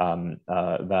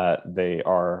that they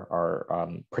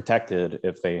are protected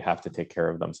if they have to take care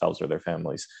of themselves or their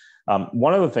families.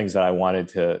 One of the things that I wanted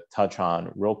to touch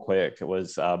on real quick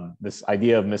was this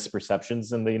idea of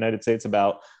misperceptions in the United States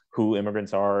about who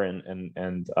immigrants are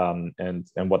and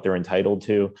what they're entitled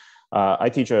to. I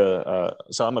teach so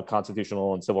I'm a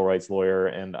constitutional and civil rights lawyer,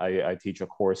 and I teach a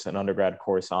course, an undergrad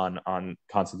course on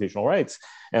constitutional rights.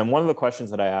 And one of the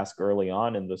questions that I ask early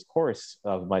on in this course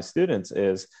of my students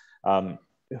is,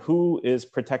 who is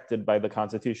protected by the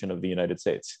Constitution of the United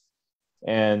States?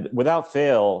 And without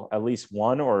fail, at least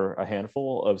one or a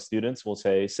handful of students will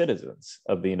say citizens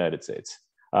of the United States.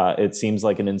 It seems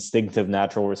like an instinctive,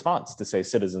 natural response to say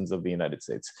citizens of the United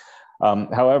States.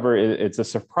 However, it's a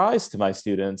surprise to my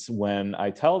students when I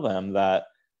tell them that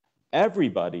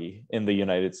everybody in the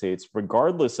United States,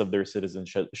 regardless of their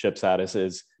citizenship status,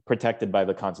 is protected by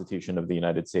the Constitution of the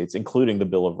United States, including the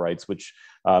Bill of Rights, which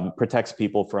protects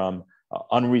people from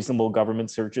unreasonable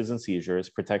government searches and seizures,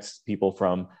 protects people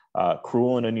from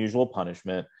cruel and unusual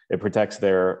punishment. It protects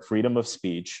their freedom of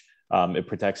speech. It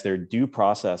protects their due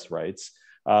process rights.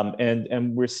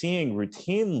 And we're seeing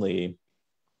routinely,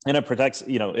 and it protects,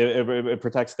 it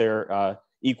protects their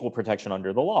equal protection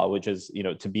under the law, which is,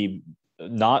 to be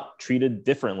not treated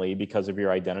differently because of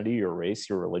your identity, your race,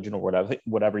 your religion, or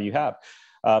whatever you have.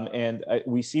 And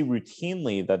we see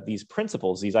routinely that these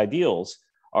principles, these ideals,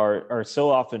 are so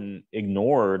often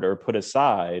ignored or put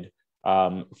aside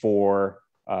for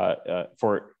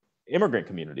immigrant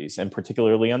communities, and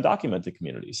particularly undocumented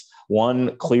communities.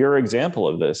 One clear example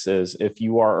of this is if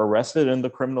you are arrested in the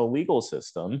criminal legal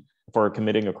system for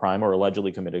committing a crime or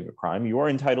allegedly committing a crime, you are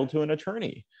entitled to an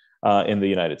attorney in the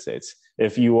United States.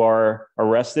 If you are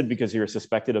arrested because you're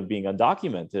suspected of being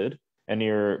undocumented and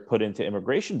you're put into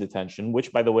immigration detention,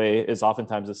 which, by the way, is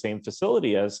oftentimes the same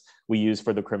facility as we use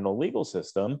for the criminal legal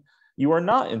system, you are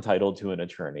not entitled to an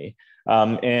attorney.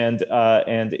 And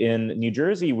in New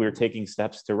Jersey, we're taking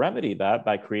steps to remedy that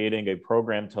by creating a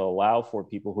program to allow for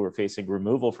people who are facing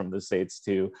removal from the states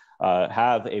to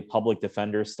have a public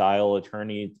defender style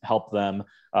attorney help them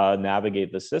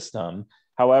navigate the system.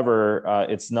 However,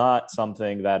 it's not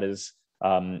something that is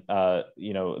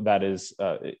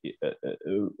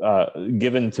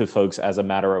given to folks as a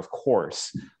matter of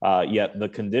course. Yet the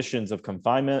conditions of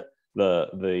confinement,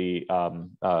 the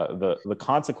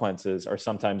consequences are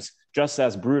sometimes just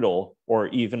as brutal or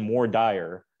even more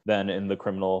dire than in the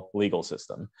criminal legal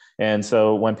system. And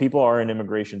so when people are in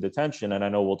immigration detention, and I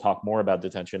know we'll talk more about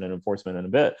detention and enforcement in a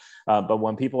bit, but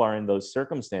when people are in those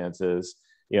circumstances,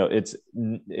 it's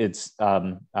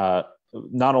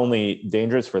not only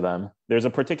dangerous for them, there's a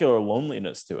particular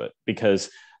loneliness to it, because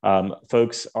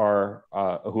folks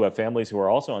who have families who are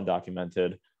also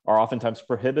undocumented are oftentimes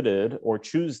prohibited or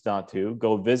choose not to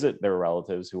go visit their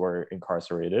relatives who are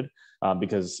incarcerated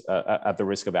because at the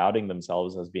risk of outing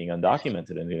themselves as being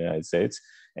undocumented in the United States.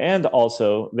 And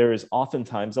also there is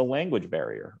oftentimes a language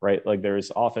barrier, right? Like there's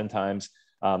oftentimes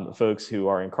folks who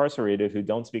are incarcerated who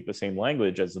don't speak the same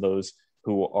language as those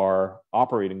who are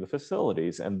operating the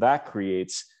facilities. And that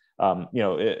creates,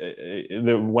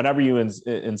 whenever you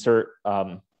insert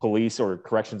police or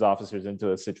corrections officers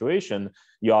into a situation,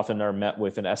 you often are met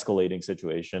with an escalating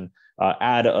situation.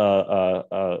 Add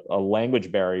a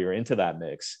language barrier into that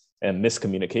mix and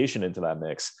miscommunication into that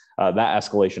mix, that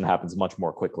escalation happens much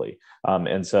more quickly.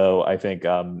 And so I think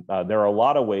there are a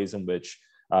lot of ways in which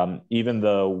even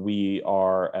though we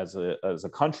are, as a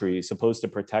country, supposed to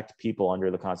protect people under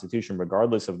the Constitution,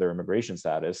 regardless of their immigration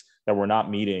status, that we're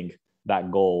not meeting that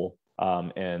goal,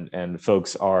 and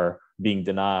folks are being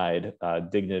denied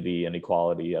dignity and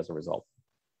equality as a result.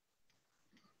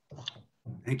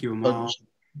 Thank you, Amal.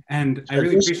 And I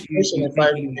really appreciate you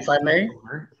if I may,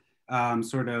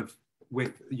 sort of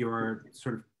with your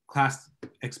sort of class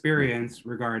experience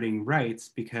regarding rights,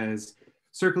 because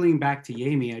circling back to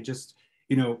Yeimy, I just,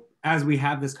 as we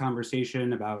have this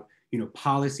conversation about,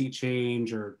 policy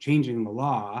change or changing the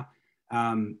law,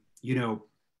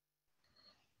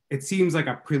 it seems like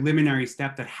a preliminary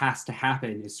step that has to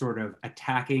happen is sort of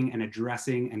attacking and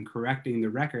addressing and correcting the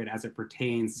record as it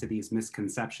pertains to these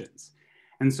misconceptions.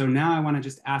 And so now I want to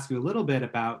just ask you a little bit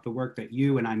about the work that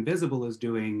you and ImVisible is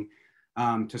doing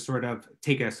to sort of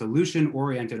take a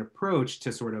solution-oriented approach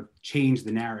to sort of change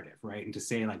the narrative, right? And to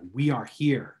say, like, we are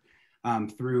here.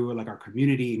 through like our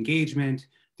community engagement,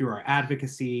 through our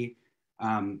advocacy.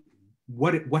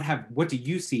 What do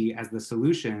you see as the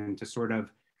solution to sort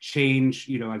of change,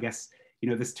 I guess,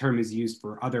 this term is used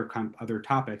for other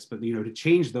topics, but, to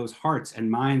change those hearts and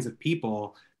minds of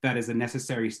people, that is a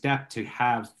necessary step to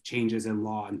have changes in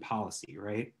law and policy,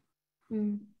 right?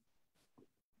 Mm.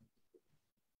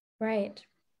 Right.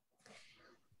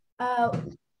 Well,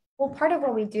 part of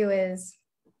what we do is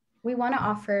we want to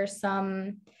offer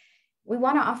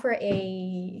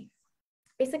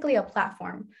basically a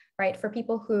platform, right, for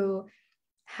people who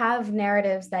have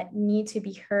narratives that need to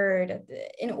be heard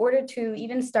in order to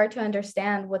even start to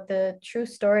understand what the true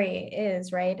story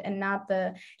is, right, and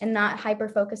not hyper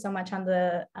focus so much on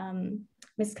the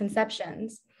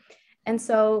misconceptions. And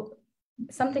so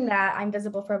something that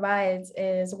ImVisible provides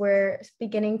is we're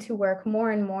beginning to work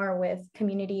more and more with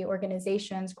community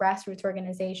organizations, grassroots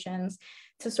organizations,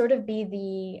 to sort of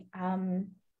be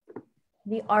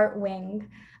the art wing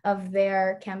of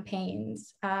their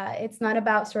campaigns. It's not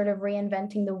about sort of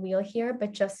reinventing the wheel here,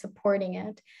 but just supporting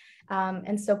it.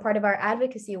 And so part of our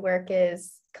advocacy work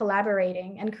is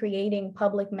collaborating and creating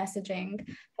public messaging,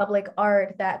 public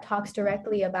art that talks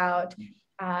directly about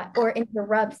or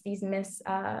interrupts these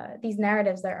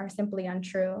narratives that are simply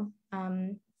untrue.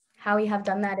 How we have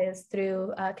done that is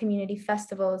through community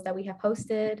festivals that we have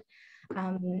hosted.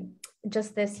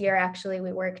 Just this year, actually,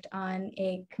 we worked on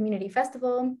a community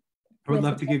festival. I would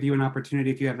love to give you an opportunity,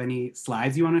 if you have any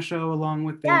slides you want to show along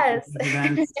with the yes.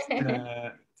 events,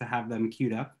 to have them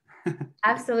queued up.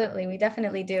 Absolutely, we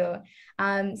definitely do.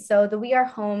 So the We Are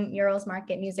Home Murals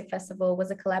Market Music Festival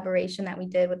was a collaboration that we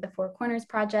did with the Four Corners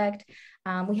Project.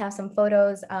 We have some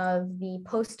photos of the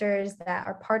posters that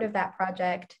are part of that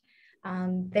project.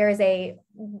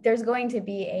 There's going to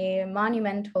be a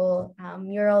monumental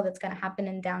mural that's going to happen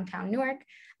in downtown Newark,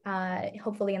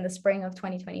 hopefully in the spring of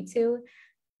 2022.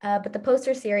 But the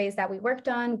poster series that we worked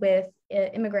on with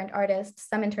immigrant artists,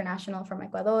 some international from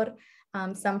Ecuador,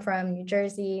 some from New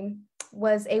Jersey,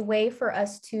 was a way for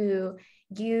us to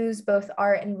use both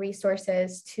art and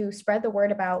resources to spread the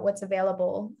word about what's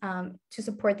available to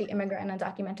support the immigrant and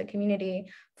undocumented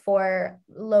community for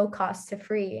low cost to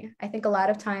free. I think a lot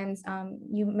of times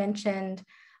you mentioned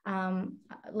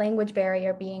language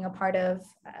barrier being a part of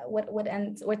what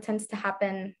tends to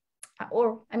happen,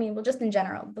 just in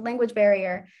general, the language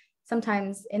barrier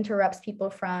sometimes interrupts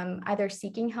people from either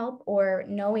seeking help or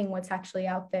knowing what's actually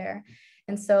out there.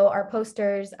 And so our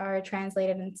posters are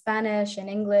translated in Spanish and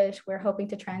English. We're hoping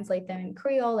to translate them in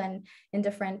Creole and in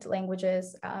different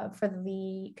languages for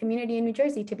the community in New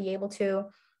Jersey to be able to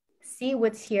see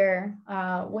what's here,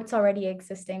 what's already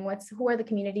existing, who are the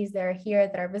communities that are here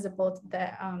that are visible,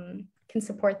 that can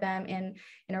support them in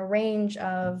a range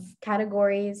of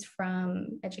categories,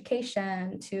 from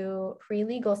education to free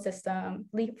legal system,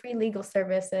 free legal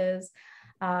services,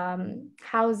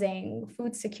 housing,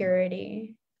 food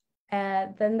security.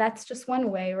 Then that's just one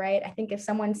way, right? I think if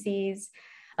someone sees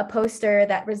a poster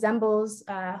that resembles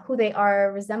who they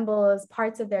are, resembles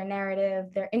parts of their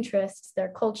narrative, their interests, their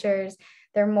cultures,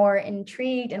 they're more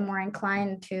intrigued and more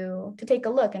inclined to take a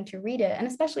look and to read it. And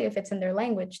especially if it's in their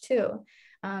language too.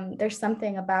 There's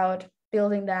something about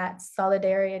building that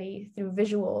solidarity through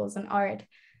visuals and art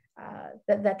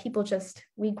that people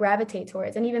we gravitate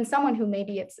towards. And even someone who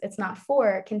maybe it's not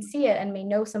for can see it and may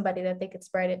know somebody that they could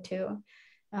spread it to.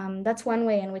 That's one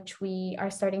way in which we are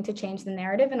starting to change the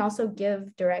narrative and also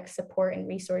give direct support and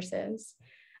resources.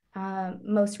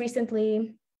 Most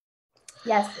recently,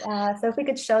 yes, so if we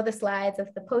could show the slides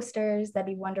of the posters, that'd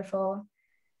be wonderful.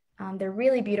 They're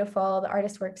really beautiful. The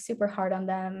artists worked super hard on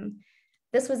them.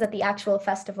 This was at the actual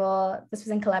festival. This was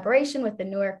in collaboration with the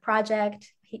Newark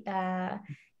Project.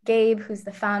 Gabe, who's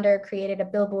the founder, created a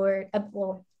billboard,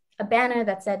 a banner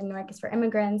that said Newark is for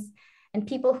immigrants. And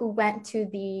people who went to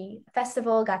the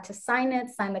festival got to sign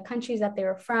the countries that they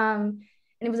were from.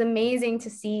 And it was amazing to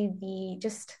see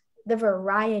the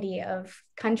variety of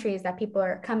countries that people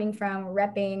are coming from,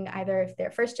 repping, either if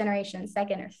they're first generation,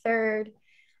 second or third.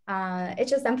 It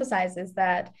just emphasizes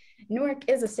that Newark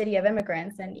is a city of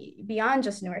immigrants, and beyond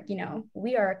just Newark,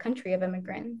 we are a country of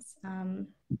immigrants.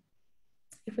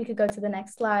 If we could go to the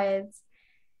next slides.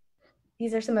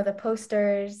 These are some of the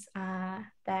posters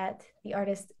that the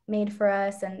artist made for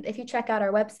us. And if you check out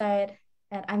our website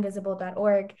at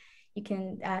imvisible.org, you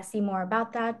can see more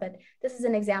about that. But this is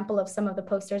an example of some of the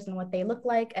posters and what they look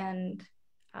like. And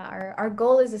our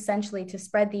goal is essentially to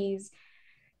spread these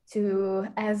to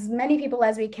as many people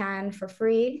as we can for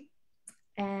free.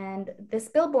 And this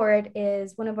billboard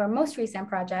is one of our most recent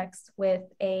projects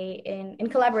in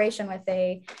collaboration with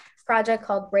a project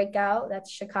called Breakout that's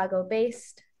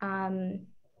Chicago-based.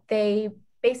 they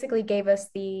basically gave us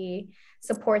the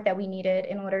support that we needed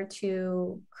in order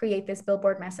to create this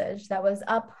billboard message that was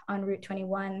up on Route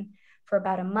 21 for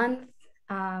about a month.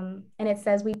 And it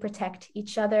says, "We protect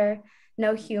each other.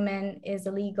 No human is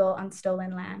illegal on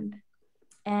stolen land."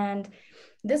 And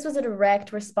this was a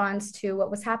direct response to what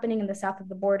was happening in the south of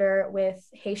the border with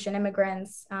Haitian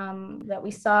immigrants that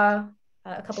we saw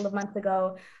a couple of months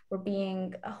ago were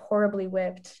being horribly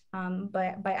whipped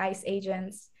by ICE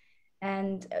agents.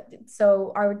 And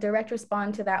so our direct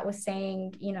response to that was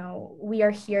saying, you know, we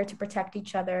are here to protect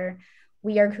each other.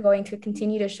 We are going to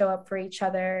continue to show up for each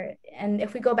other. And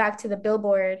if we go back to the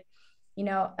billboard, you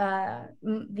know,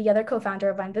 the other co-founder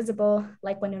of ImVisible,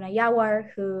 like Wanuna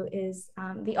Yawar, who is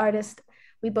the artist,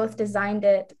 we both designed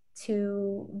it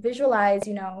to visualize,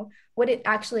 you know, what it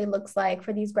actually looks like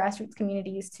for these grassroots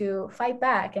communities to fight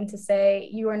back and to say,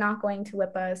 you are not going to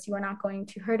whip us, you are not going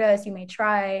to hurt us, you may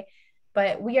try,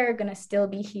 but we are going to still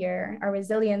be here. Our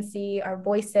resiliency, our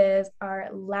voices are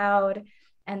loud,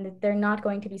 and they're not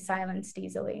going to be silenced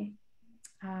easily.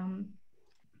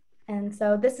 And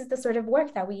so this is the sort of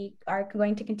work that we are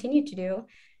going to continue to do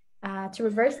to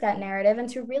reverse that narrative and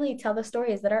to really tell the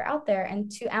stories that are out there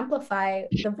and to amplify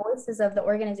the voices of the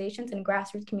organizations and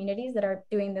grassroots communities that are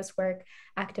doing this work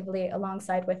actively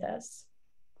alongside with us.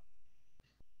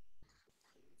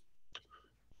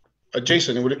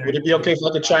 Jason, would it be okay if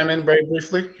I could chime in very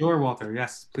briefly? Sure, Walter.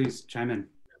 Yes, please chime in.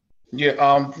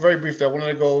 Yeah, very briefly, I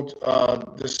wanted to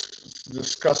go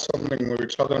discuss something we were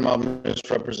talking about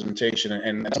misrepresentation,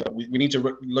 and we need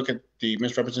to look at the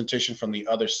misrepresentation from the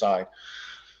other side.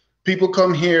 People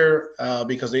come here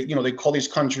because they call these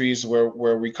countries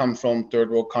where we come from third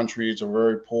world countries are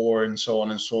very poor and so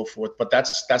on and so forth. But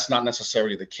that's not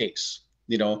necessarily the case.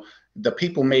 You know, the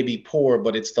people may be poor,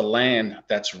 but it's the land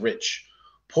that's rich.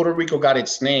 Puerto Rico got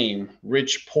its name,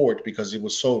 Rich Port, because it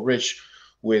was so rich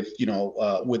with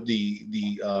with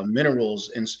the minerals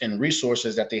and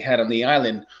resources that they had on the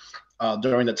island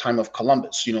during the time of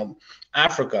Columbus. You know,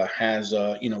 Africa has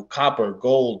copper,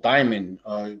 gold, diamond,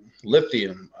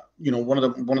 lithium. You know, those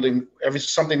are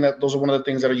one of the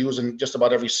things that are used in just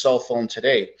about every cell phone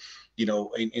today. You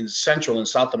know, in Central and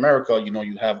South America, you know,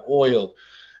 you have oil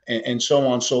and so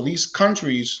on. So these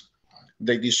countries,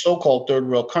 these so-called third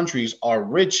world countries, are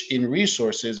rich in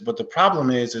resources, but the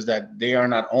problem is that they are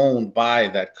not owned by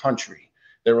that country.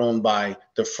 They're owned by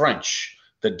the French,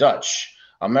 the Dutch,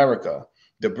 America,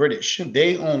 the British.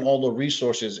 They own all the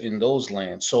resources in those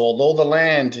lands. So although the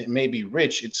land may be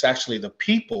rich, it's actually the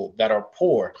people that are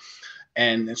poor.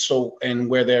 And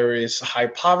where there is high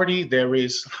poverty, there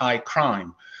is high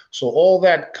crime. So all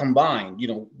that combined, you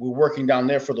know, we're working down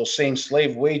there for those same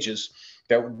slave wages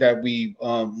that we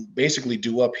basically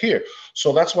do up here.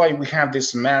 So that's why we have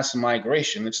this mass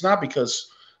migration. It's not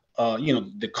because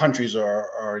the countries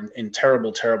are in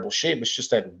terrible shape. It's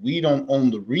just that we don't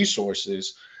own the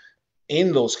resources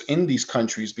in these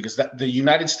countries, because the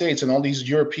United States and all these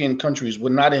European countries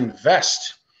would not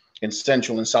invest in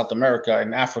Central and South America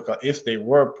and Africa if they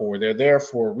were poor. They're there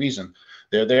for a reason.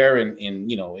 They're there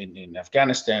in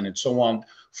Afghanistan and so on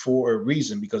for a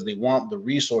reason, because they want the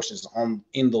resources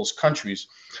in those countries.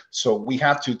 So we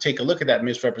have to take a look at that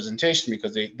misrepresentation,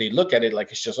 because they look at it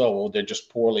like it's just, oh, well, they're just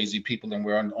poor, lazy people and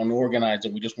we're unorganized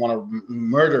and we just want to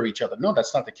murder each other. No,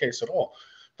 that's not the case at all.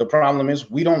 The problem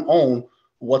is we don't own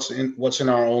what's in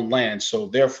our own land. So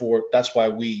therefore, that's why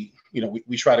we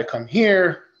try to come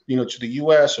here, to the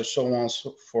US or so on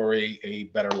for a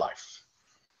better life.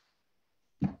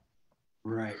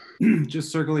 Right.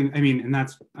 Just circling, and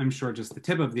that's, I'm sure, just the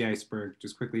tip of the iceberg.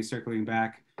 Just quickly circling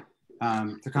back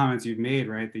to comments you've made,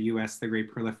 right? The US, the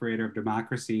great proliferator of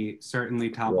democracy, certainly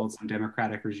toppled some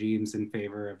democratic regimes in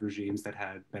favor of regimes that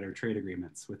had better trade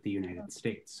agreements with the United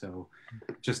States. So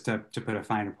just to put a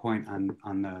finer point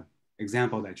on the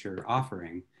example that you're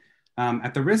offering,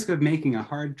 at the risk of making a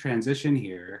hard transition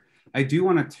here, I do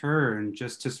want to turn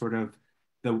just to sort of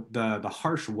the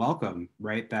harsh welcome,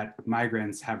 right, that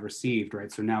migrants have received,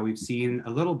 right? So now we've seen a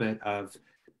little bit of,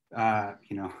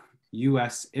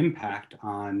 US impact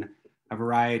on a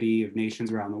variety of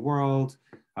nations around the world,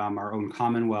 our own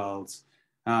commonwealths.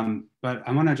 But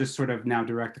I want to just sort of now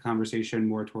direct the conversation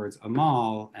more towards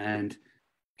Amal and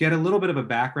get a little bit of a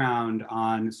background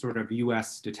on sort of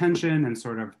US detention and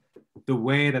sort of the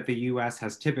way that the US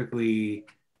has typically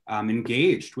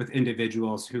engaged with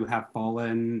individuals who have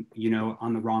fallen,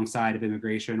 on the wrong side of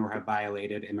immigration or have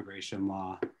violated immigration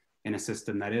law in a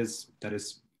system that is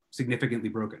significantly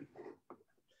broken.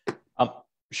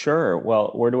 Sure.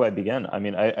 Well, where do I begin?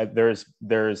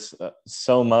 There's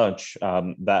so much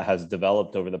that has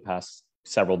developed over the past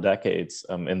several decades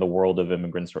in the world of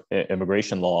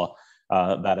immigration law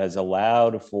that has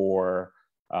allowed for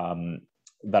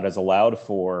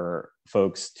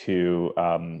folks to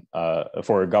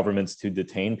for governments to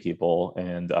detain people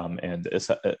and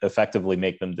effectively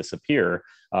make them disappear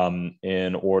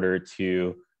in order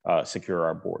to secure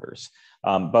our borders.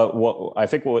 But I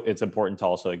think it's important to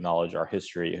also acknowledge our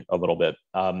history a little bit.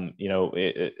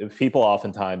 People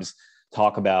oftentimes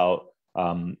talk about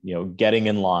getting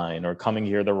in line or coming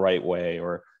here the right way,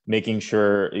 or making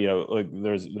sure,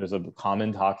 there's a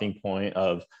common talking point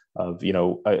of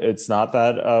it's not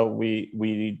that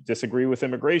we disagree with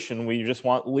immigration, we just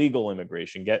want legal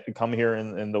immigration, come here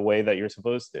in the way that you're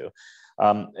supposed to.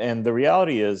 And the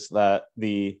reality is that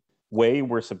the way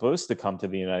we're supposed to come to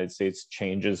the United States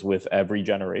changes with every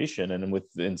generation, and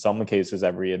in some cases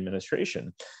every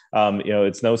administration.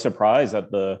 It's no surprise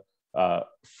that the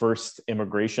first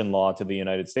immigration law to the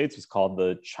United States was called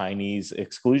the Chinese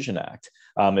Exclusion Act.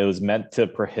 It was meant to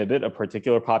prohibit a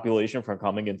particular population from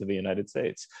coming into the United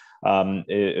States.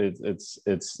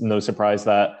 It's no surprise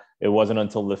that it wasn't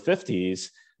until the 50s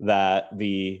that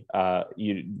the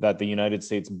United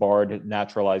States barred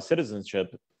naturalized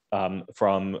citizenship or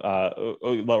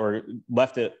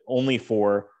left it only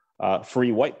for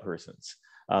free white persons.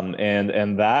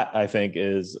 And that, I think,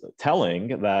 is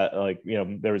telling that,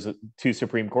 there was two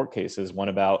Supreme Court cases, one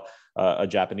about a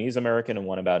Japanese American and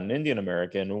one about an Indian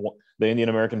American. The Indian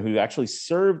American, who actually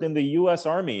served in the U.S.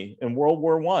 Army in World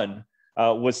War I,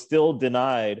 was still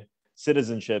denied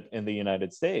citizenship in the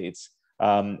United States.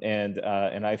 And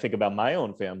I think about my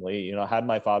own family. Had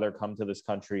my father come to this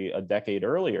country a decade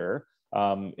earlier,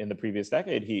 in the previous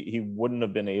decade, he wouldn't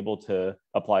have been able to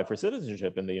apply for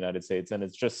citizenship in the United States. And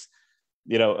it's just,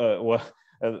 and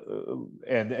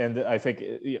I think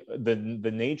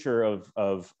the nature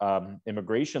of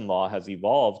immigration law has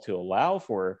evolved to allow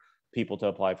for people to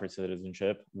apply for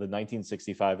citizenship. The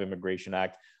 1965 Immigration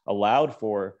Act allowed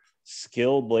for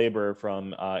skilled labor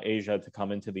from Asia to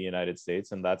come into the United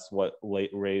States, and that's what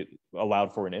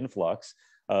allowed for an influx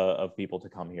of people to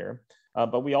come here.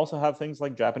 But we also have things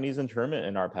like Japanese internment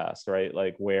in our past, right?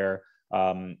 Like where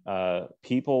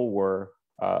people were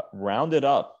rounded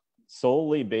up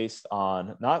solely based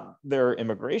on not their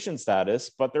immigration status,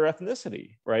 but their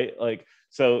ethnicity, right?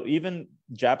 So even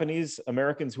Japanese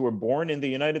Americans who were born in the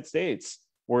United States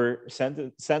were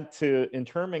sent to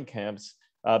internment camps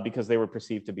because they were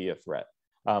perceived to be a threat.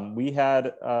 We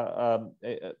had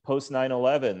post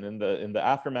 9/11, in the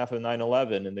aftermath of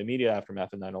 9/11, in the immediate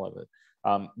aftermath of 9/11,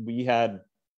 we had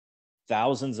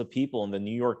thousands of people in the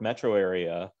New York metro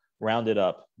area rounded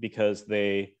up because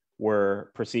they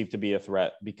were perceived to be a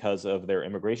threat because of their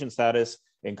immigration status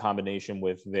in combination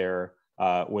with their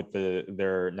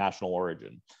national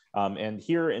origin. And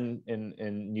here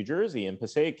in New Jersey, in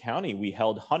Passaic County, we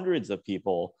held hundreds of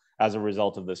people as a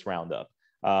result of this roundup.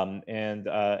 And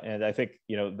I think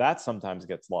that sometimes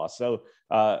gets lost. So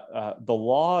the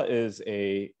law is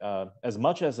as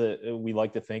much as we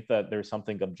like to think that there's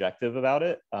something objective about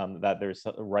it, that there's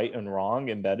right and wrong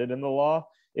embedded in the law,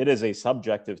 it is a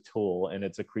subjective tool, and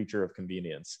it's a creature of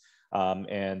convenience.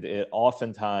 And it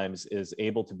oftentimes is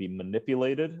able to be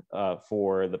manipulated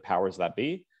for the powers that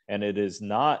be, and it is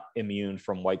not immune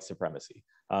from white supremacy.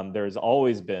 There's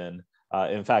always been,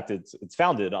 in fact, it's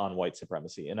founded on white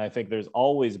supremacy. And I think there's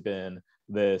always been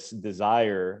this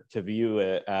desire to view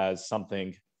it as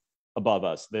something above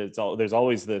us. There's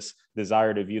always this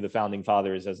desire to view the founding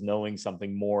fathers as knowing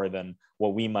something more than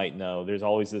what we might know. There's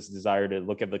always this desire to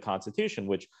look at the Constitution,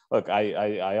 which, look,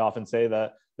 I often say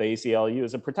that the ACLU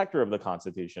is a protector of the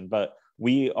Constitution, but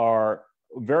we are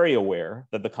very aware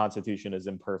that the Constitution is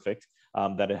imperfect,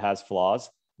 that it has flaws,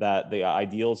 that the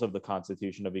ideals of the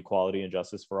Constitution of equality and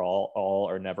justice for all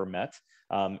are never met.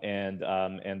 And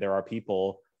there are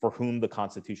people for whom the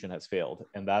Constitution has failed.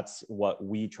 And that's what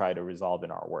we try to resolve in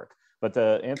our work. But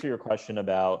to answer your question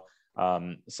about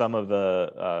some of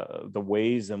the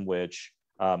ways in which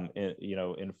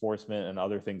enforcement and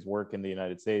other things work in the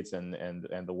United States, and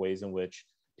the ways in which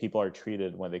people are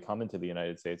treated when they come into the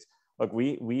United States, look,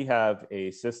 we have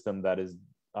a system that is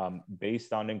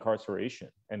based on incarceration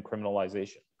and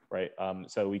criminalization, right?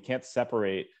 So we can't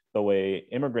separate the way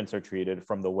immigrants are treated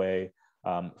from the way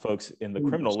folks in the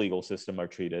criminal legal system are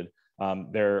treated.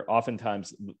 They're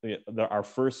oftentimes, our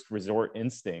first resort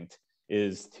instinct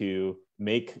is to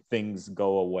make things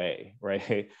go away,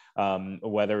 right?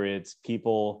 Whether it's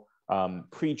people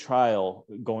pre-trial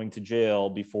going to jail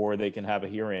before they can have a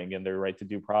hearing and their right to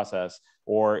due process,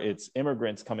 or it's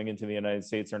immigrants coming into the United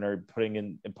States and are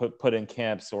put in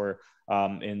camps or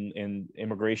in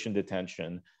immigration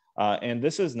detention. And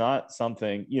this is not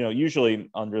something, usually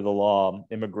under the law,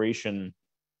 immigration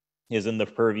is in the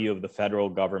purview of the federal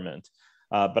government.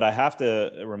 But I have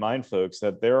to remind folks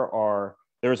that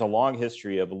there's a long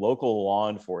history of local law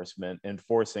enforcement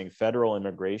enforcing federal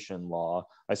immigration law.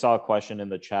 I saw a question in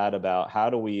the chat about how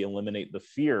do we eliminate the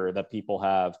fear that people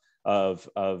have of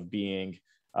being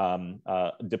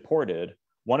deported.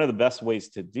 One of the best ways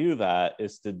to do that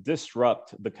is to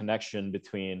disrupt the connection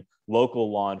between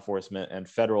local law enforcement and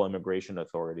federal immigration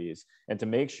authorities, and to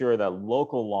make sure that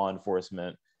local law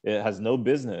enforcement has no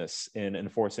business in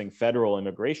enforcing federal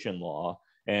immigration law,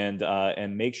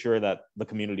 and make sure that the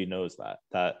community knows that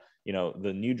the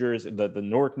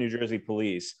Newark, New Jersey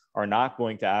police are not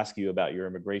going to ask you about your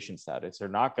immigration status. They're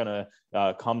not going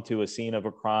to come to a scene of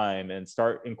a crime and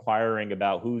start inquiring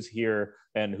about who's here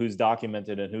and who's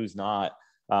documented and who's not.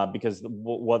 Because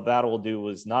what that will do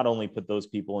is not only put those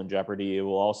people in jeopardy, it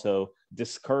will also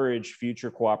discourage future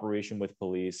cooperation with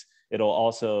police. It'll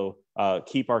also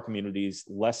keep our communities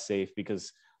less safe,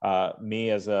 because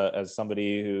me as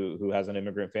somebody who has an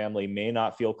immigrant family may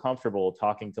not feel comfortable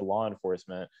talking to law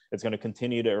enforcement. It's going to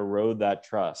continue to erode that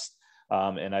trust.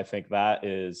 And I think that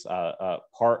is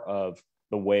part of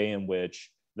the way in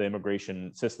which the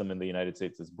immigration system in the United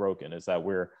States is broken, is that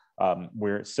we're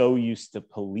so used to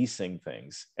policing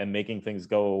things and making things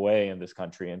go away in this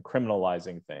country and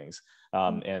criminalizing things.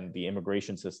 And the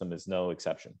immigration system is no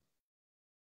exception.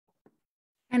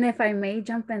 And if I may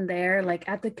jump in there, like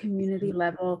at the community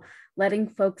level, letting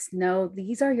folks know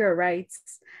these are your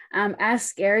rights. As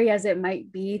scary as it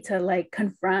might be to like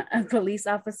confront a police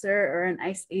officer or an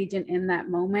ICE agent in that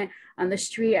moment on the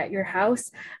street at your house,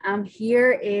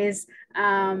 here is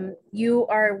you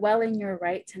are well in your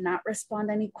right to not respond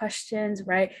to any questions,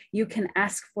 right? You can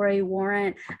ask for a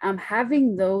warrant.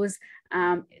 Having those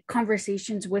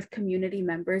conversations with community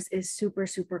members is super,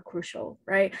 super crucial,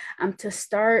 right? To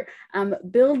start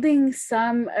building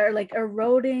some, or like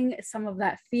eroding some of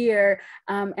that fear,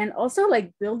 and also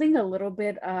like building a little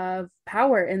bit of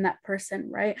power in that person,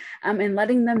 right? And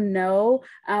letting them know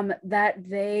that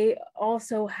they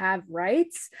also have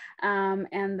rights,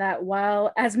 and that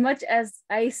while as much as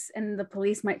ICE and the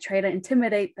police might try to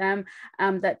intimidate them,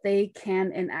 that they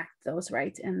can enact those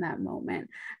rights in that moment.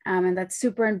 And that's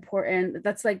super important.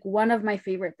 That's like one of my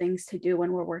favorite things to do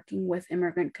when we're working with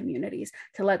immigrant communities,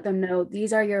 to let them know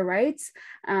these are your rights,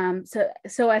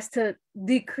 so as to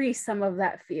decrease some of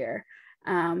that fear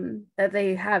that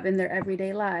they have in their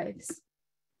everyday lives.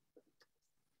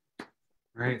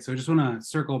 Right, so I just want to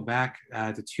circle back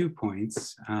to 2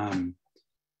 points. And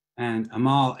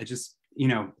Amal, I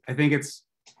think it's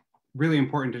really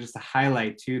important to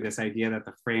highlight too this idea that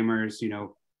the framers,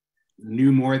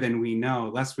 knew more than we know,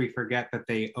 lest we forget that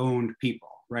they owned people,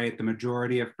 right? The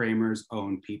majority of framers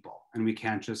owned people, and we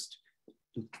can't just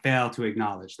fail to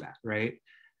acknowledge that, right?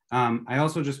 I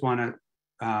also just want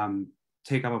to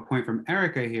take up a point from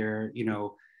Erica here,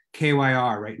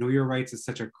 KYR, right? Know Your Rights is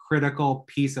such a critical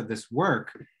piece of this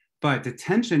work, but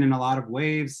detention in a lot of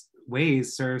ways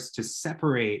serves to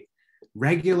separate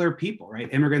regular people,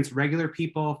 right? Immigrants, regular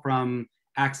people, from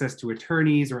access to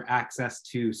attorneys or access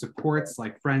to supports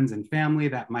like friends and family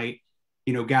that might,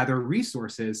 gather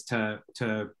resources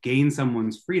to gain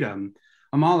someone's freedom.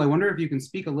 Amal, I wonder if you can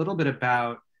speak a little bit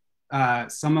about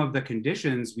some of the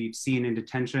conditions we've seen in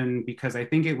detention, because I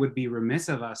think it would be remiss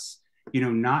of us,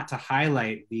 not to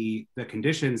highlight the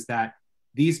conditions that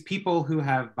these people who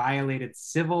have violated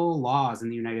civil laws in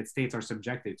the United States are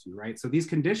subjected to, right? So these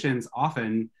conditions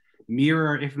often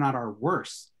mirror, if not are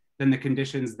worse, than the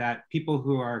conditions that people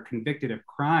who are convicted of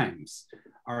crimes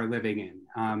are living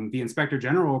in. The Inspector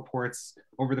General reports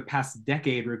over the past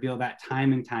decade reveal that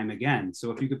time and time again.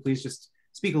 So if you could please just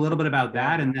speak a little bit about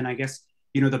that, and then I guess,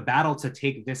 the battle to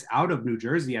take this out of New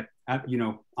Jersey at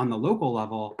on the local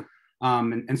level,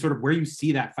 and sort of where you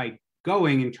see that fight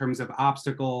going in terms of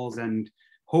obstacles and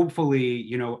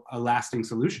hopefully, a lasting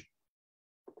solution.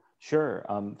 Sure.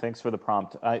 Thanks for the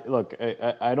prompt.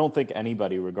 I don't think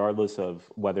anybody, regardless of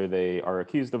whether they are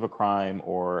accused of a crime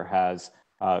or has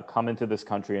come into this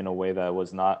country in a way that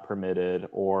was not permitted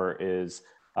or is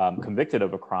convicted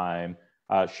of a crime,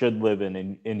 should live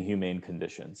in inhumane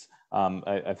conditions.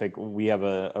 I think we have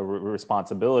a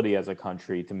responsibility as a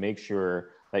country to make sure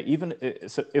that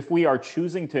so if we are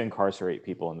choosing to incarcerate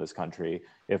people in this country,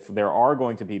 if there are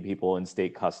going to be people in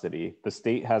state custody, the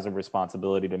state has a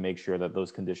responsibility to make sure that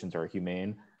those conditions are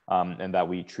humane, and that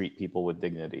we treat people with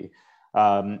dignity.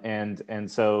 And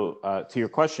so to your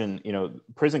question,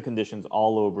 prison conditions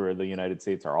all over the United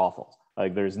States are awful.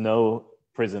 Like, there's no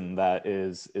prison that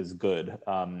is good.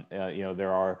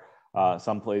 There are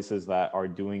some places that are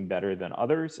doing better than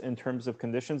others in terms of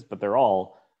conditions, but they're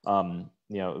all,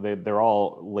 they're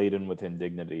all laden with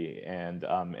indignity, and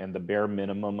the bare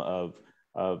minimum of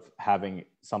having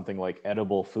something like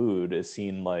edible food is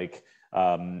seen like,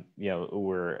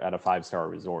 we're at a 5-star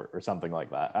resort or something like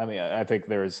that. I mean, I think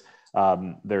there is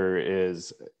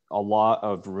a lot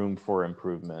of room for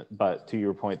improvement. But to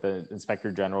your point, the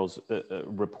Inspector General's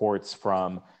reports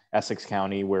from Essex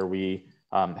County, where we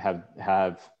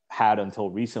have had until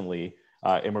recently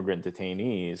immigrant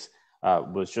detainees,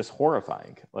 was just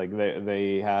horrifying. Like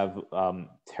they have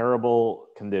terrible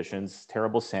conditions,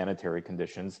 terrible sanitary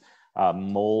conditions,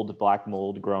 mold, black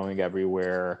mold growing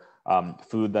everywhere,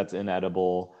 food that's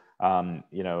inedible.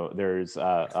 There's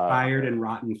expired and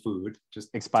rotten food.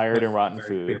 Just expired and rotten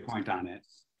food. Clear point on it.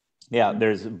 Yeah,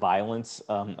 there's violence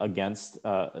against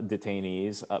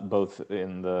detainees, both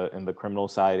in the criminal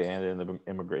side and in the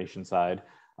immigration side.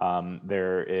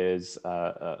 There is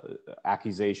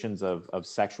accusations of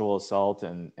sexual assault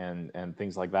and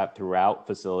things like that throughout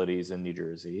facilities in New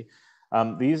Jersey.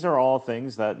 These are all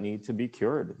things that need to be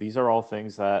cured. These are all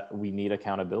things that we need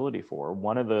accountability for.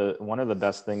 One of the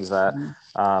best things that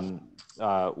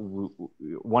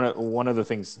one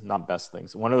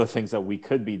of the things that we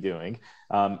could be doing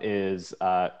is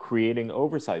creating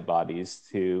oversight bodies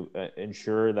to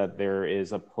ensure that there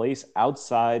is a place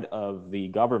outside of the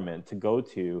government to go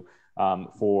to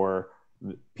for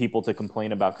people to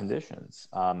complain about conditions.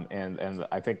 And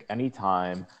I think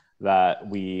anytime that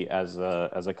we as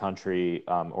a country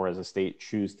or as a state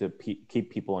choose to keep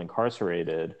people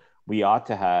incarcerated, we ought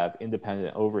to have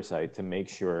independent oversight to make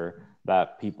sure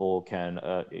that people can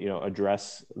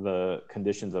address the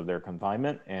conditions of their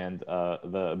confinement and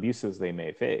the abuses they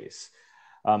may face.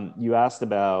 You asked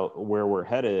about where we're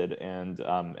headed and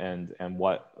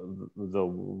what the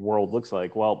world looks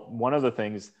like. Well, one of the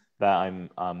things that I'm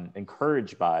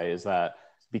encouraged by is that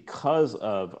because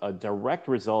of a direct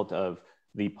result of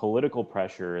the political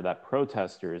pressure that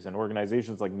protesters and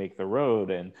organizations like Make the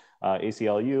Road and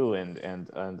ACLU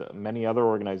and many other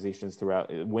organizations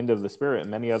throughout, Wind of the Spirit and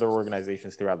many other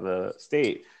organizations throughout the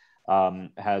state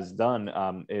has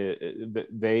done,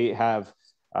 they have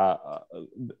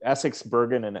Essex,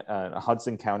 Bergen, and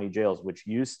Hudson County jails, which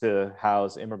used to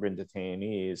house immigrant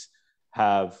detainees,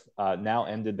 have now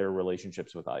ended their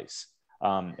relationships with ICE.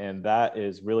 And that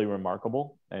is really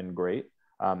remarkable and great.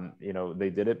 They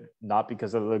did it not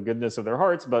because of the goodness of their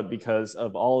hearts, but because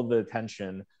of all of the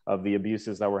attention of the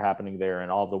abuses that were happening there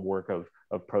and all the work of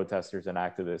protesters and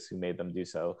activists who made them do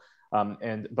so.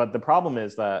 But the problem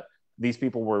is that these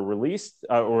people were released,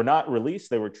 or not released,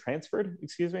 they were transferred,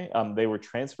 they were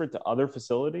transferred to other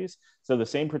facilities. So the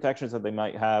same protections that they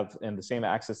might have and the same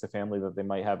access to family that they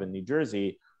might have in New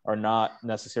Jersey are not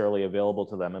necessarily available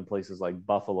to them in places like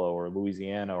Buffalo or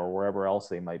Louisiana or wherever else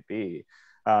they might be.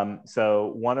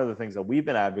 So one of the things that we've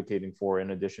been advocating for, in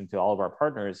addition to all of our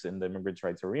partners in the immigrants'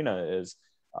 rights arena, is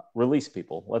release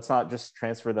people. Let's not just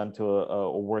transfer them to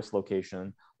a worse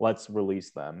location. Let's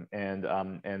release them. And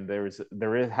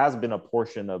there has been a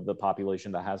portion of the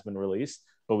population that has been released,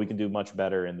 but we can do much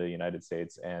better in the United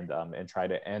States and try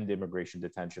to end immigration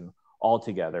detention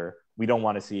altogether. We don't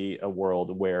want to see a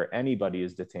world where anybody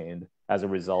is detained as a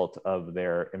result of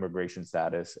their immigration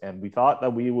status. And we thought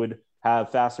that we would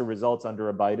have faster results under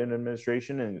a Biden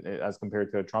administration and as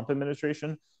compared to a Trump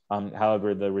administration.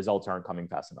 However, the results aren't coming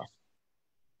fast enough.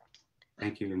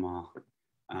 Thank you, Amal,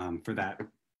 for that.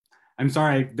 I'm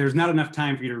sorry, there's not enough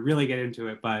time for you to really get into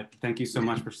it, but thank you so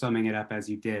much for summing it up as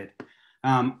you did.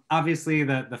 Obviously,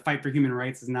 the fight for human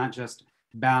rights is not just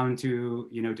bound to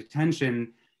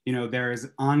detention. There's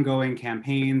ongoing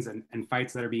campaigns and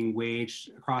fights that are being waged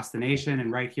across the nation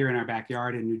and right here in our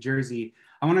backyard in New Jersey.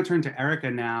 I want to turn to Erica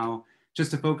now, just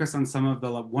to focus on some of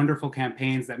the wonderful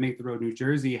campaigns that Make the Road New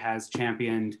Jersey has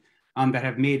championed that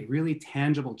have made really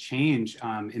tangible change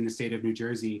in the state of New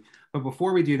Jersey. But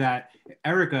before we do that,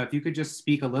 Erica, if you could just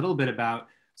speak a little bit about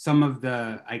some of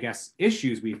the, I guess,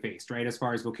 issues we faced, right? As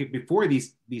far as before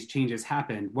these changes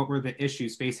happened, what were the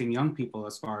issues facing young people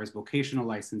as far as vocational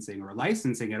licensing or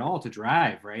licensing at all to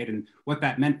drive, right? And what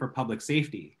that meant for public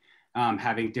safety,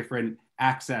 having different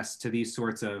access to these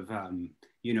sorts of,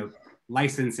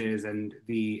 licenses and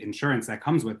the insurance that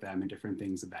comes with them and different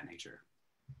things of that nature.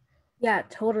 Yeah,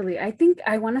 totally. I think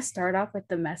I want to start off with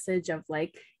the message of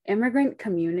immigrant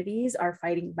communities are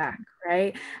fighting back,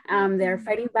 right? They're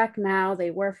fighting back now.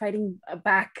 They were fighting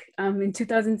back in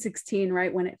 2016,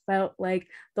 right, when it felt like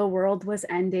the world was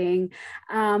ending.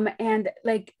 And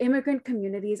like immigrant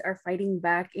communities are fighting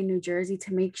back in New Jersey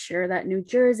to make sure that New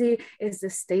Jersey is the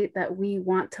state that we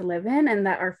want to live in and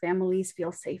that our families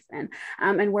feel safe in,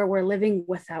 and where we're living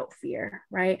without fear,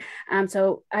 right?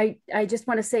 So I just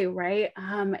want to say, right,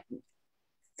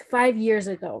 5 years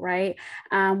ago, right,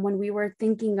 when we were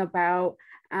thinking about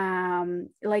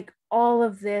like all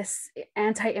of this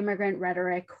anti-immigrant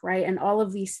rhetoric, right, and all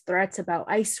of these threats about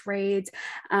ICE raids,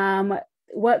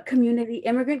 what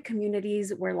immigrant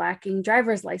communities were lacking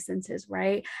driver's licenses,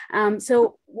 right?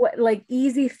 So what, like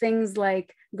easy things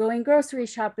like going grocery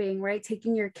shopping, right?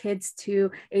 Taking your kids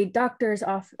to a doctor's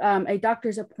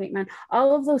appointment,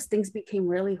 all of those things became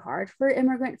really hard for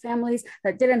immigrant families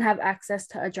that didn't have access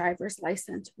to a driver's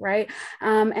license, right?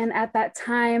 And at that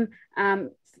time,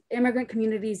 immigrant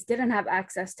communities didn't have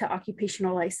access to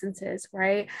occupational licenses,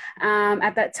 right?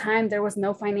 At that time, there was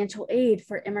no financial aid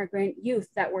for immigrant youth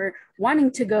that were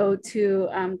wanting to go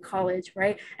to college,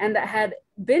 right? And that had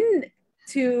been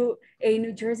to a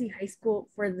New Jersey high school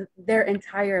for their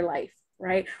entire life,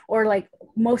 right? Or like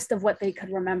most of what they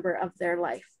could remember of their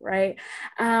life, right?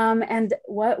 And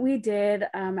what we did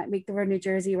at Make the Road New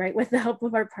Jersey, right, with the help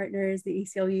of our partners, the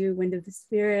ACLU, Wind of the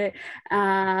Spirit,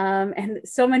 and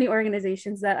so many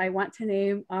organizations that I want to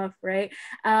name off, right?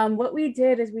 What we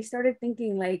did is we started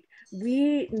thinking like,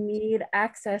 we need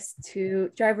access to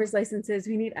driver's licenses,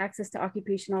 we need access to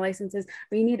occupational licenses,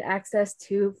 we need access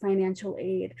to financial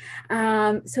aid.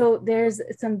 So there's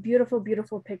some beautiful,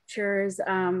 beautiful pictures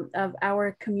of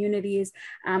our communities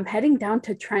heading down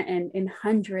to Trenton in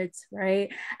hundreds,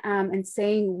 right? And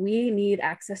saying we need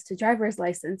access to driver's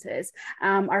licenses.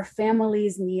 Our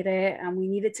families need it. We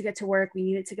need it to get to work. We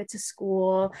need it to get to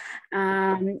school.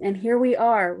 And here we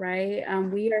are, right?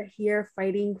 We are here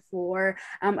fighting for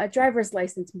a driver's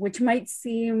license, which might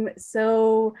seem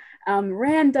so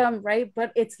random, right?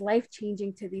 But it's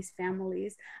life-changing to these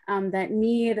families that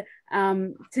need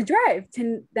to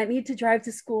drive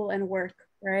to school and work,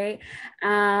 right?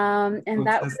 And well,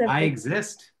 that was I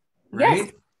exist,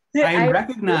 right? Yes. I am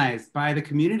recognized by the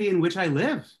community in which I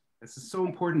live. This is so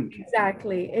important.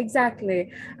 Exactly.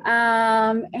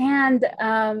 And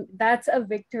that's a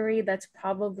victory that's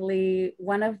probably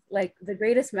one of like the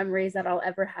greatest memories that I'll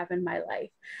ever have in my life.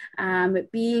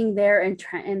 Being there in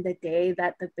Trenton the day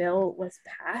that the bill was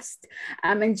passed,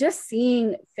 and just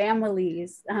seeing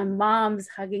families, moms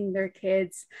hugging their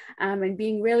kids, and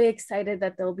being really excited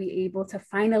that they'll be able to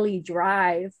finally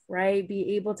drive, right?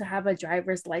 Be able to have a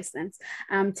driver's license,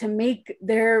 to make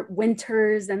their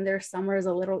winters and their summers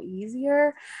a little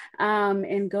easier,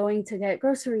 and going to get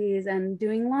groceries and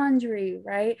doing laundry,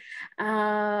 right?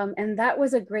 And that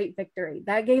was a great victory.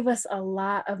 That gave us a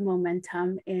lot of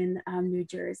momentum in New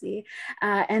Jersey.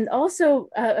 And also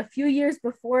a few years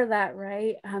before that,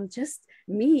 right? Just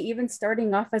me even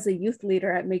starting off as a youth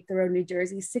leader at Make the Road New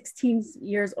Jersey, 16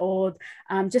 years old,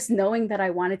 just knowing that I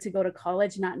wanted to go to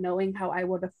college, not knowing how I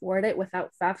would afford it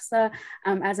without FAFSA,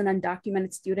 as an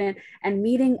undocumented student, and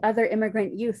meeting other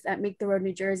immigrant youth at Make the Road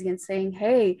New Jersey and saying,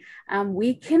 hey,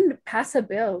 we can pass a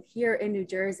bill here in New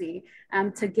Jersey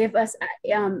to give us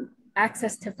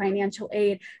access to financial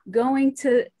aid, going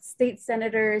to state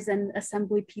senators and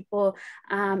assembly people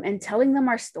and telling them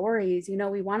our stories. You know,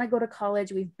 we want to go to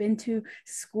college. We've been to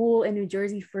school in New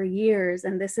Jersey for years,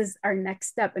 and this is our next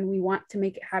step, and we want to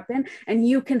make it happen. And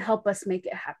you can help us make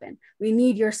it happen. We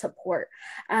need your support.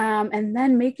 And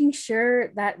then making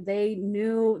sure that they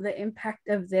knew the impact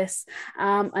of this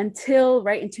until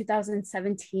right in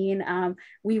 2017,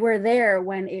 we were there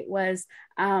when it was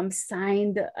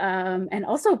signed and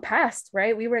also passed,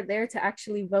 right? We were there to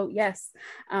actually vote yes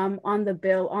on the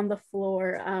bill on the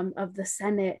floor of the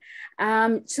Senate.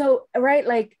 So, right,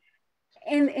 like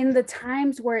in the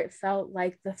times where it felt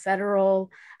like the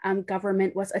federal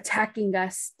government was attacking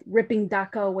us, ripping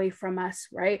DACA away from us,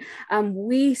 right?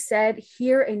 We said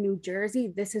here in New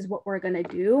Jersey, this is what we're gonna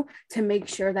do to make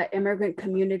sure that immigrant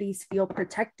communities feel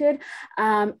protected,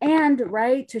 and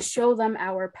right, to show them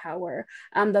our power,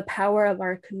 the power of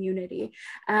our community.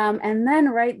 And then,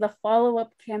 right, the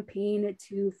follow-up campaign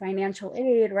to financial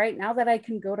aid, right? Now that I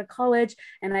can go to college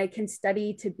and I can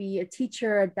study to be a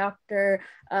teacher, a doctor,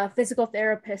 a physical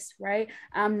therapist, right?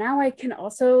 Now I can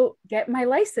also get my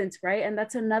license, right? And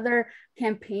that's another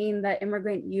campaign that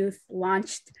immigrant youth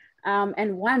launched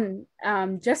and won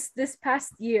just this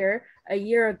past year, a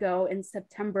year ago in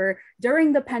September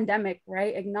during the pandemic,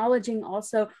 right? Acknowledging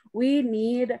also we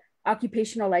need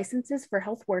occupational licenses for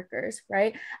health workers,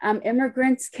 right?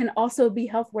 Immigrants can also be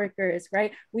health workers,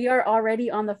 right? We are already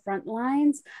on the front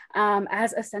lines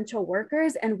as essential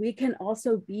workers, and we can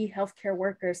also be healthcare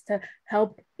workers to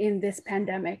help in this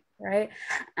pandemic, right?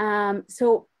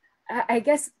 So I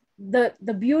guess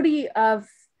the beauty of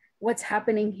what's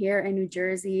happening here in New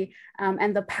Jersey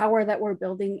and the power that we're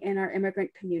building in our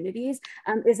immigrant communities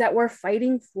is that we're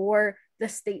fighting for the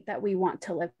state that we want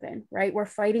to live in, right? We're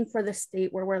fighting for the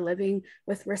state where we're living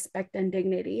with respect and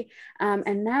dignity.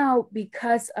 And now,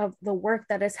 because of the work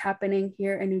that is happening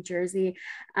here in New Jersey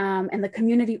and the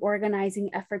community organizing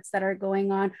efforts that are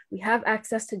going on, we have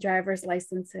access to driver's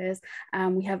licenses.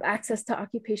 We have access to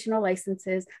occupational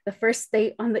licenses, the first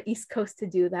state on the East Coast to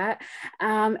do that.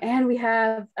 And we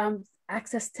have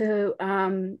access to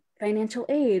financial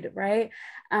aid, right?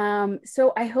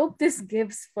 So I hope this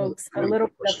gives folks a little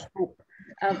bit of hope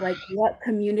of like what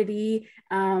community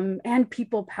and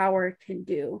people power can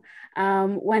do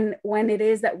when it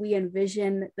is that we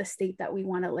envision the state that we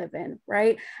want to live in,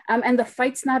 right? And the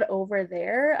fight's not over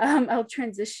there. I'll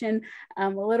transition a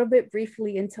little bit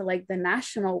briefly into like the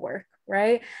national work,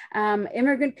 right?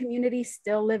 Immigrant communities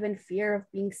still live in fear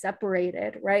of being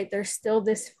separated, right? There's still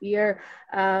this fear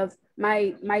of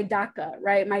my DACA,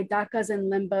 right? My DACA's in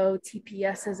limbo,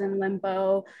 TPS is in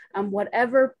limbo,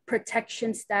 whatever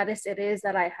protection status it is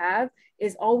that I have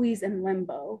is always in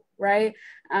limbo, right?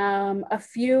 A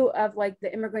few of like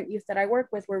the immigrant youth that I work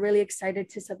with were really excited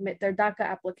to submit their DACA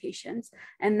applications,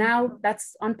 and now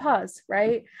that's on pause,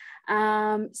 right?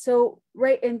 So,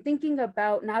 right, in thinking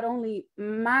about not only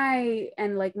my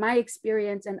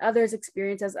experience and others'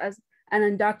 experiences as an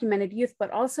undocumented youth, but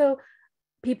also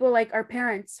people like our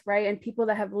parents, right? And people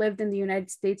that have lived in the United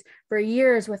States for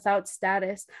years without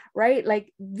status, right?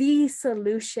 Like the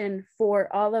solution for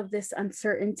all of this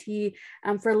uncertainty,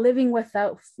 for living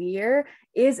without fear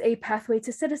is a pathway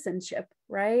to citizenship,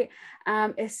 right?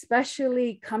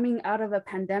 Especially coming out of a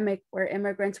pandemic where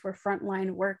immigrants were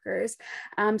frontline workers.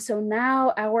 So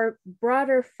now our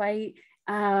broader fight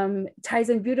ties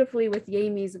in beautifully with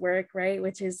Yeimy's work, right?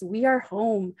 Which is We Are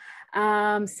Home,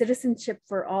 citizenship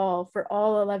for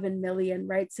all 11 million,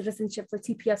 right? Citizenship for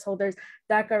TPS holders,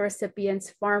 DACA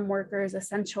recipients, farm workers,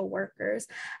 essential workers.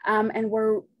 And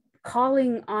we're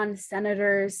calling on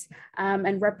senators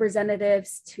and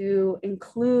representatives to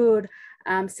include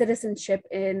citizenship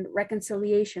in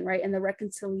reconciliation, right? In the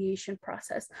reconciliation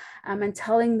process, and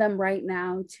telling them right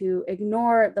now to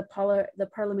ignore the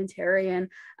parliamentarian,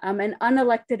 an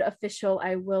unelected official,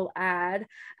 I will add,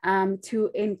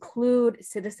 to include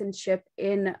citizenship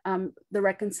in the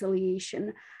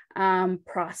reconciliation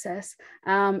process,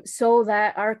 so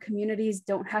that our communities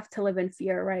don't have to live in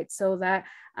fear, right? So that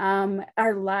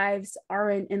our lives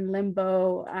aren't in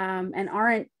limbo and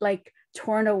aren't like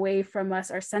torn away from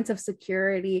us. Our sense of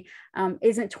security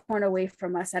isn't torn away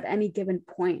from us at any given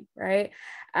point, right?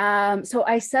 So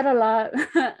I said a lot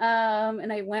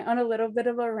and I went on a little bit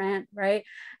of a rant, right?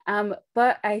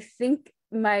 But I think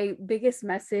my biggest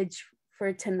message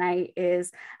for tonight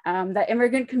is that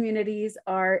immigrant communities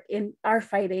are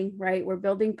fighting, right? We're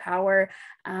building power,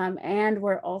 and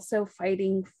we're also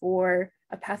fighting for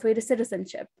a pathway to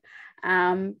citizenship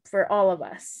for all of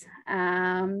us.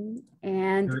 And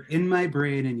you're in my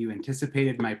brain and you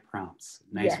anticipated my prompts.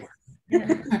 Nice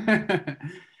yes.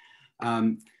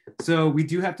 work. So we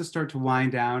do have to start to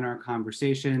wind down our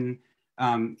conversation.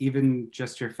 Even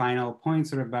just your final point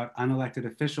sort of about unelected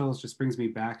officials just brings me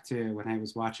back to when I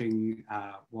was watching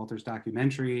Walter's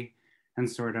documentary and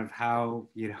sort of how,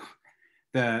 you know,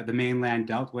 the mainland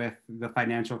dealt with the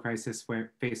financial crisis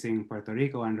facing Puerto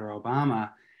Rico under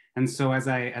Obama. And so as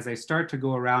I start to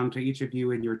go around to each of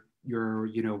you in your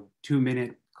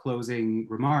 2-minute closing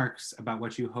remarks about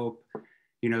what you hope,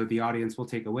 you know, the audience will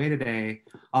take away today,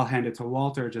 I'll hand it to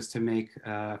Walter just to make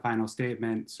a final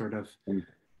statement, sort of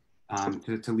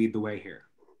to lead the way here.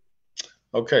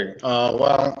 Okay.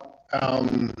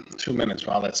 2 minutes.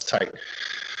 Wow, that's tight.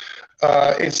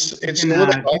 It's 2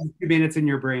 minutes in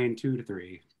your brain, 2 to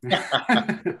 3.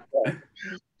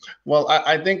 Well,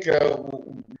 I think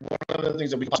one of the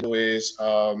things that we can do is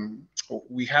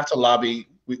we have to lobby.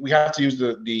 We have to use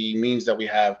the means that we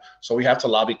have. So we have to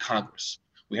lobby Congress.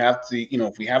 We have to,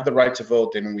 if we have the right to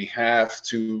vote, then we have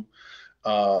to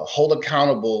hold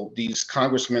accountable these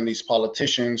congressmen, these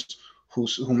politicians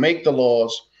who make the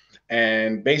laws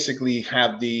and basically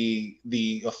have the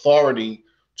authority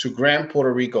to grant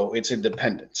Puerto Rico its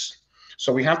independence.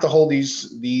 So we have to hold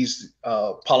these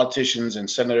politicians and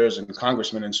senators and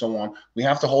congressmen and so on. We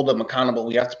have to hold them accountable.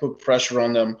 We have to put pressure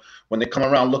on them when they come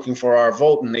around looking for our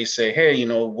vote and they say, hey, you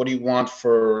know, what do you want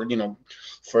for, you know,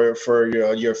 for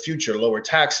your future? Lower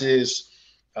taxes,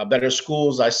 better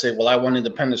schools. I say, well, I want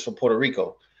independence for Puerto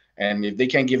Rico. And if they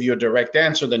can't give you a direct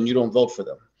answer, then you don't vote for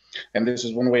them. And this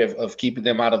is one way of keeping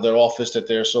them out of their office that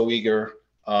they're so eager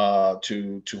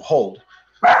to hold.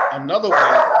 Another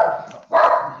way,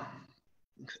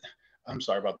 I'm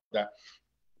sorry about that.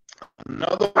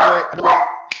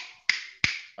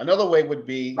 Another way would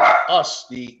be us,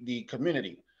 the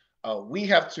community. We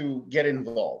have to get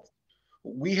involved.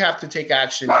 We have to take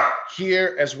action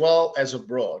here as well as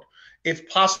abroad. If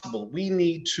possible, we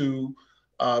need to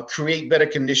create better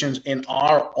conditions in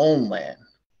our own land.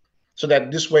 So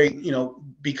that this way, you know,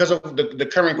 because of the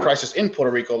current crisis in Puerto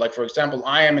Rico, like for example,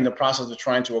 I am in the process of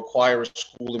trying to acquire a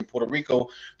school in Puerto Rico.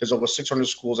 There's over 600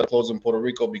 schools that closed in Puerto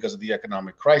Rico because of the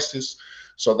economic crisis.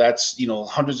 So that's, you know,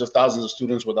 hundreds of thousands of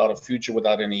students without a future,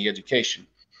 without any education.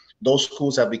 Those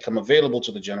schools have become available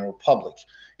to the general public.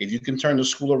 If you can turn the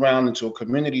school around into a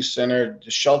community center,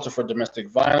 the shelter for domestic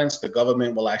violence, the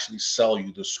government will actually sell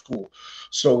you the school.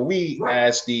 So we,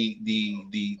 as the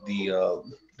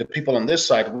people on this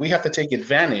side, we have to take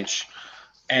advantage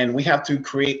and we have to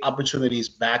create opportunities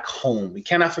back home. We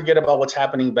cannot forget about what's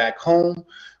happening back home.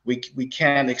 We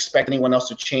can't expect anyone else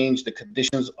to change the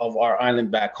conditions of our island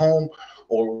back home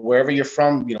or wherever you're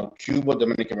from, you know, Cuba,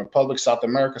 Dominican Republic, South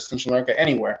America, Central America,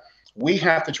 anywhere. We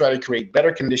have to try to create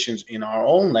better conditions in our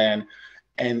own land.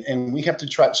 And we have to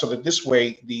try so that this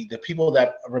way, the people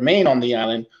that remain on the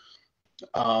island,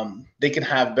 they can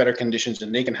have better conditions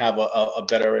and they can have a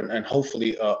better and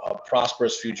hopefully a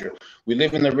prosperous future. We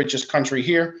live in the richest country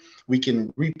here. We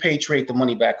can repatriate the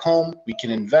money back home. We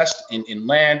can invest in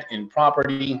land, in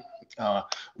property.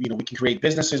 You know, we can create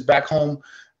businesses back home.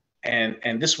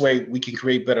 And this way we can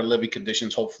create better living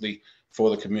conditions, hopefully, for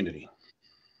the community.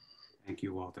 Thank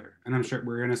you, Walter. And I'm sure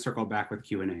we're going to circle back with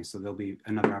Q&A, so there'll be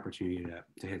another opportunity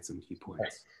to hit some key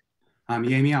points.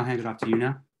 Yeimy, I'll hand it off to you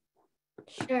now.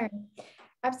 Sure,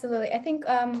 absolutely. I think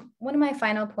one of my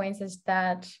final points is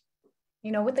that,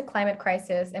 you know, with the climate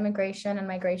crisis, immigration and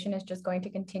migration is just going to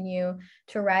continue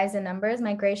to rise in numbers.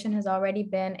 Migration has already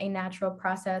been a natural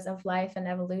process of life and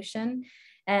evolution,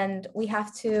 and we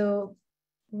have to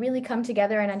really come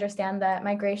together and understand that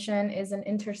migration is an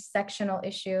intersectional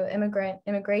issue.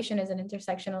 Immigration is an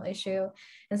intersectional issue.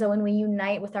 And so when we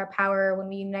unite with our power, when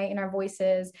we unite in our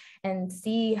voices and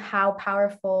see how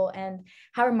powerful and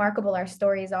how remarkable our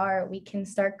stories are, we can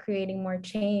start creating more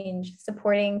change,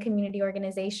 supporting community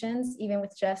organizations, even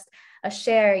with just a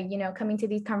share, you know, coming to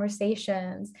these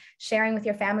conversations, sharing with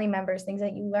your family members, things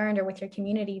that you learned or with your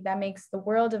community. That makes the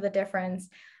world of a difference.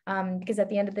 Because at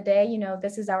the end of the day, you know,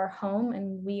 this is our home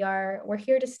and we're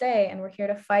here to stay and we're here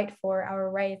to fight for our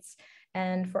rights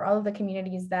and for all of the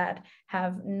communities that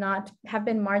have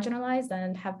been marginalized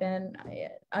and have been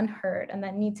unheard and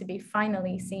that need to be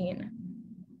finally seen.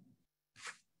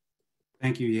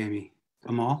 Thank you, Yeimy.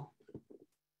 Amal?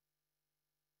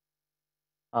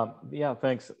 Yeah,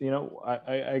 thanks. You know,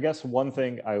 I guess one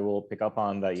thing I will pick up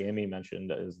on that Yeimy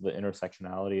mentioned is the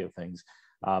intersectionality of things.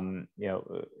 You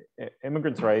know,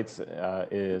 immigrants' rights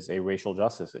is a racial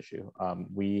justice issue.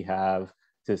 We have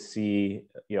to see,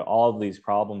 you know, all of these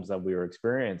problems that we are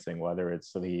experiencing, whether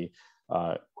it's the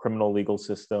criminal legal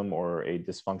system or a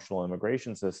dysfunctional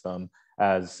immigration system,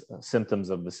 as symptoms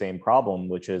of the same problem,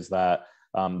 which is that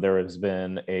there has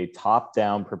been a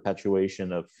top-down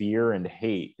perpetuation of fear and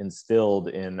hate instilled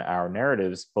in our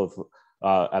narratives, both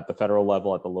at the federal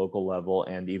level, at the local level,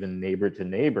 and even neighbor to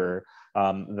neighbor,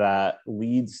 that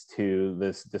leads to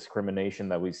this discrimination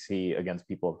that we see against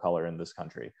people of color in this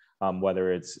country.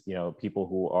 Whether it's, you know, people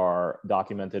who are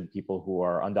documented, people who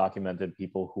are undocumented,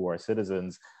 people who are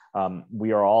citizens,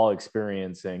 we are all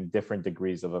experiencing different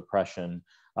degrees of oppression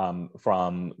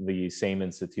from the same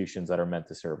institutions that are meant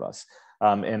to serve us.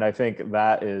 And I think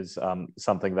that is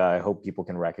something that I hope people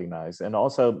can recognize. And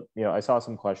also, you know, I saw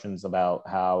some questions about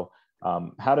how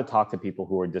to talk to people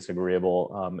who are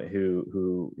disagreeable,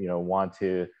 who you know, want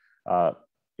to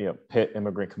you know, pit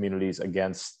immigrant communities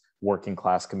against working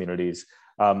class communities.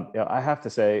 You know, I have to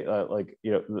say, like,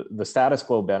 you know, the status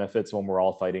quo benefits when we're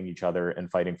all fighting each other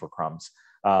and fighting for crumbs.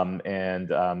 And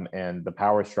the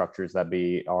power structures that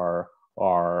are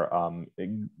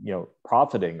you know,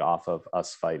 profiting off of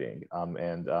us fighting.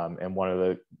 And one of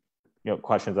the, you know,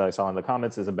 questions that I saw in the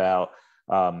comments is about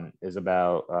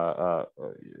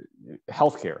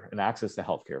healthcare and access to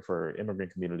healthcare for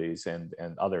immigrant communities and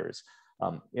others.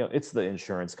 You know, it's the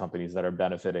insurance companies that are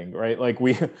benefiting, right? Like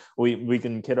we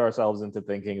can kid ourselves into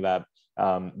thinking that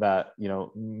that, you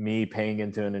know, me paying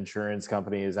into an insurance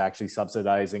company is actually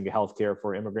subsidizing healthcare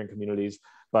for immigrant communities,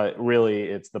 but really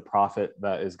it's the profit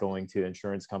that is going to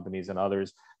insurance companies and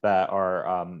others that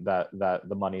are that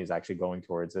the money is actually going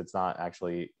towards. It's not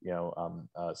actually, you know,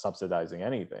 subsidizing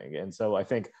anything. And so I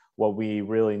think what we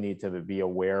really need to be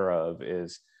aware of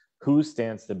is who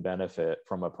stands to benefit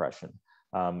from oppression,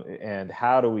 and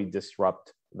how do we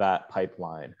disrupt that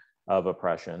pipeline of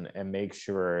oppression and make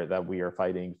sure that we are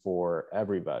fighting for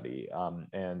everybody.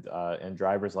 And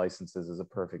driver's licenses is a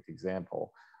perfect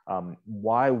example.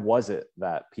 Why was it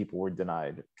that people were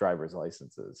denied driver's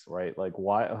licenses, right? Like,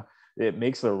 why? It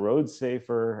makes the roads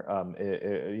safer.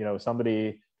 You know,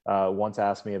 somebody once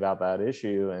asked me about that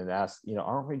issue and asked, you know,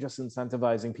 aren't we just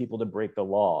incentivizing people to break the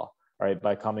law, right,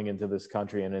 by coming into this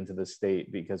country and into this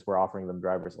state because we're offering them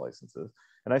driver's licenses?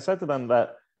 And I said to them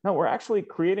that, no, we're actually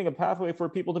creating a pathway for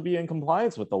people to be in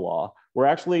compliance with the law. We're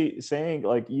actually saying,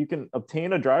 like, you can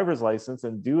obtain a driver's license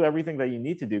and do everything that you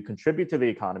need to do, contribute to the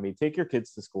economy, take your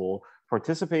kids to school,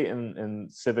 participate in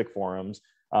civic forums,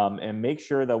 and make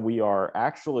sure that we are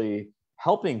actually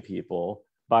helping people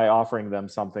by offering them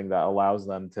something that allows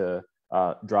them to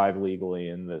drive legally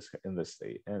in this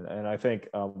state. And I think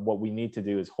what we need to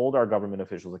do is hold our government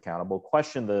officials accountable,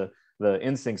 question the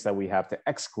instincts that we have to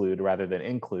exclude rather than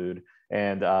include,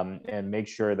 and make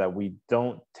sure that we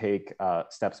don't take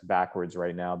steps backwards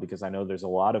right now, because I know there's a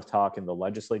lot of talk in the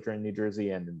legislature in New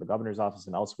Jersey and in the governor's office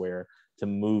and elsewhere to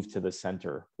move to the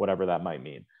center, whatever that might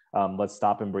mean. Let's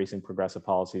stop embracing progressive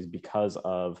policies because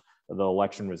of the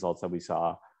election results that we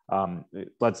saw.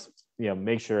 Let's, you know,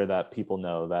 make sure that people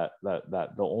know that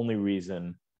the only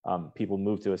reason people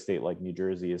move to a state like New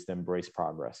Jersey is to embrace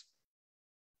progress.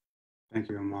 Thank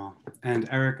you, Amal. And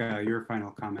Erica, your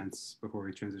final comments before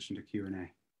we transition to Q&A.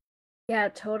 Yeah,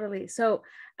 totally. So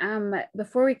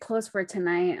before we close for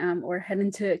tonight or head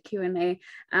into Q&A,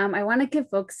 I want to give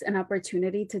folks an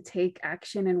opportunity to take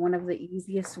action in one of the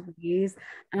easiest ways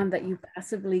that you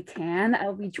possibly can.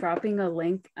 I'll be dropping a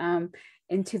link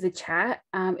into the chat.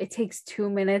 It takes 2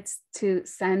 minutes to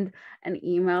send an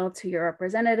email to your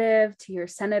representative, to your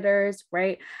senators,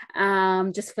 right?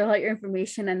 Just fill out your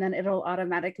information and then it'll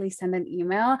automatically send an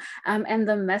email. And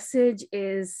the message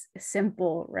is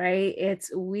simple, right?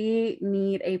 It's, we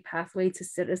need a pathway to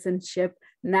citizenship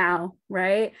now,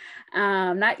 right?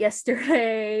 Not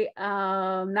yesterday,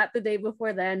 not the day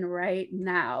before then, right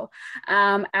now.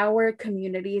 Our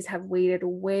communities have waited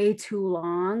way too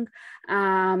long.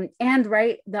 And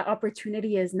right, the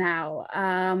opportunity is now.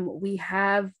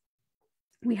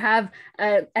 We have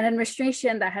an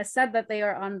administration that has said that they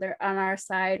are on our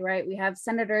side, right? We have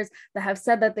senators that have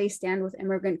said that they stand with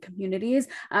immigrant communities,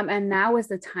 and now is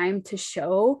the time to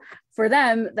show for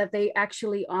them that they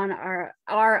actually are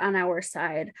on our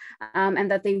side, and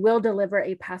that they will deliver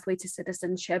a pathway to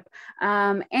citizenship,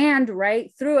 and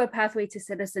right through a pathway to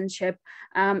citizenship,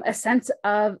 a sense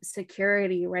of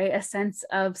security, right? A sense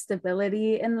of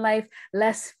stability in life,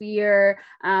 less fear,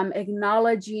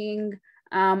 acknowledging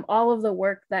all of the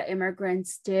work that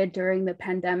immigrants did during the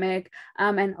pandemic,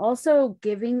 and also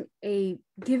giving a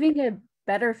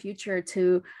better future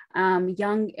to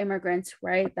young immigrants,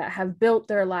 right, that have built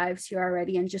their lives here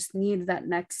already and just need that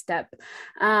next step.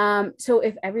 So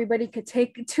if everybody could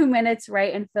take 2 minutes,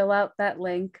 right, and fill out that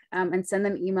link and send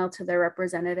an email to their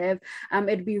representative,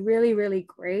 it'd be really, really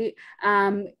great,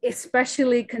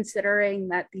 especially considering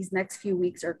that these next few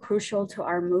weeks are crucial to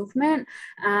our movement.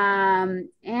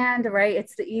 And right,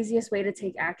 it's the easiest way to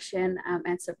take action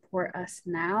and support us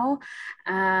now.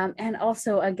 And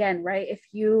also, again, right, if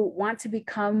you want to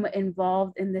become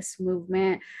involved in this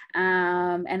movement,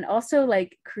 and also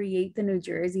like create the New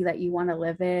Jersey that you want to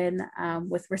live in,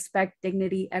 with respect,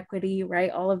 dignity, equity,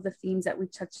 right? All of the themes that we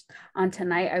touched on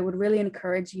tonight, I would really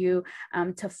encourage you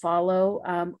to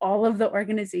follow all of the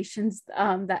organizations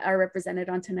that are represented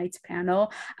on tonight's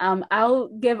panel. I'll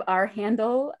give our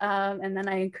handle, and then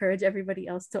I encourage everybody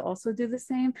else to also do the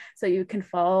same, so you can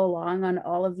follow along on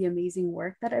all of the amazing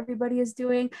work that everybody is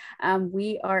doing.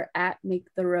 We are at Make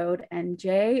the Road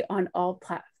NJ on all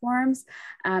platforms.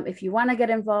 If you want to get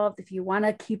involved, if you want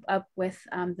to keep up with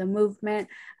the movement,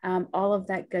 all of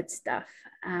that good stuff.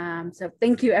 So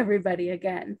thank you, everybody,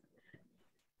 again.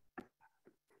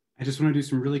 I just want to do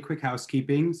some really quick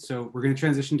housekeeping. So we're going to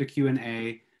transition to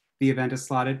Q&A. The event is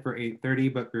slotted for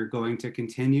 8:30, but we're going to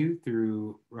continue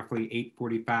through roughly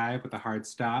 8:45 with a hard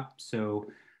stop. So,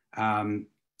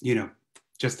 you know,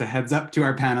 just a heads up to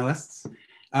our panelists.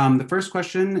 The first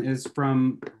question is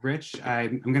from Rich.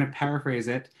 I'm going to paraphrase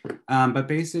it, but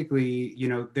basically, you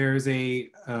know, there's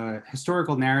a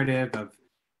historical narrative of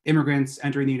immigrants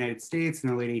entering the United States in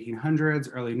the late 1800s,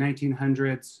 early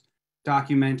 1900s,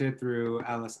 documented through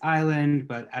Ellis Island,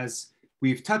 but as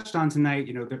we've touched on tonight,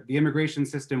 the immigration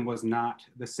system was not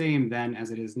the same then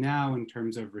as it is now in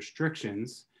terms of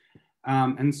restrictions.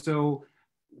 And so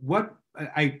what,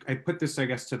 I put this, I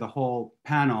guess, to the whole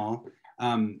panel,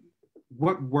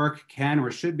 what work can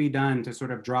or should be done to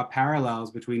sort of draw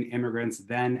parallels between immigrants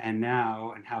then and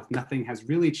now, and how nothing has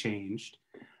really changed?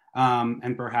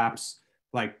 And perhaps,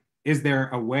 like, is there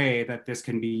a way that this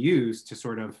can be used to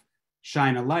sort of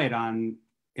shine a light on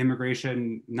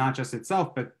immigration, not just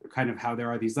itself, but kind of how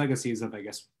there are these legacies of, I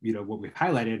guess, what we've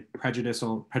highlighted,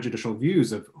 prejudicial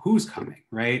views of who's coming,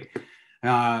 right?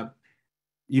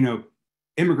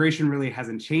 Immigration really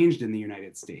hasn't changed in the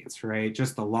United States, right?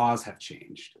 Just the laws have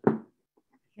changed.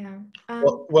 Yeah.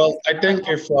 Well, I think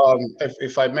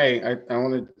if I may, I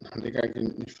think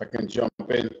if I can jump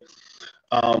in.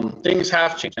 Things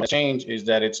have changed. The change is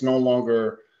that it's no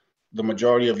longer the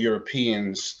majority of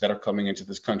Europeans that are coming into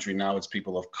this country. Now it's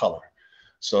people of color.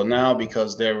 So now,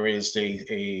 because there is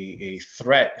a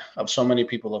threat of so many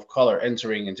people of color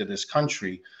entering into this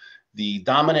country, the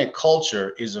dominant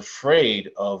culture is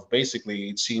afraid of, basically,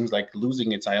 it seems like,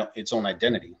 losing its own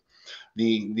identity.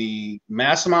 The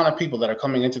mass amount of people that are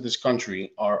coming into this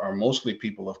country are mostly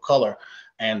people of color,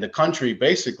 and the country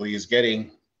basically is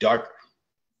getting darker.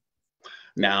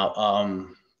 Now,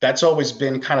 that's always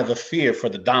been kind of the fear for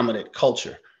the dominant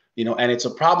culture, and it's a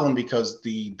problem because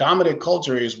the dominant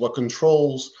culture is what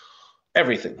controls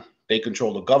everything. They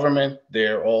control the government.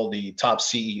 They're all the top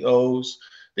CEOs.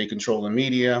 They control the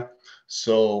media.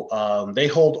 So they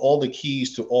hold all the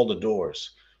keys to all the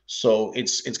doors. So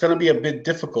it's going to be a bit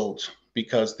difficult,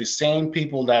 because the same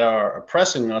people that are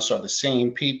oppressing us are the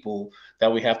same people that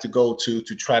we have to go to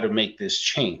try to make this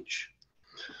change.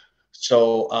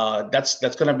 So that's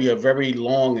going to be a very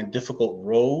long and difficult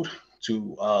road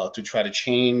to try to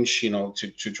change,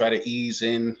 to try to ease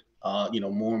in,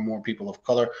 more and more people of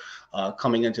color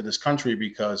coming into this country,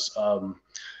 because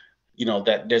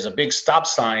that there's a big stop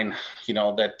sign,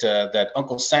 that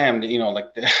Uncle Sam,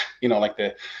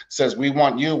 says, we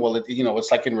want you. Well,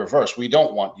 it's like in reverse. We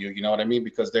don't want you. You know what I mean?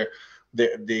 Because they're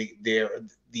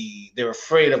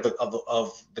afraid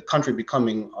of the country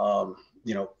becoming,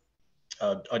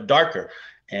 darker,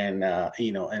 and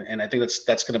and I think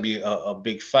that's going to be a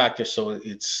big factor. So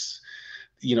it's,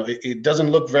 it doesn't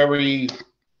look very,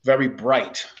 very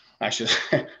bright, I should,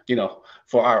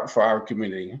 for our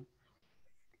community.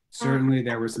 Certainly,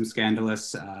 there were some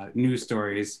scandalous news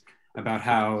stories about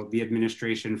how the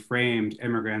administration framed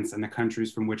immigrants and the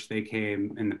countries from which they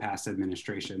came in the past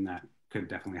administration. That could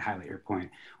definitely highlight your point.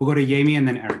 We'll go to Yeimy and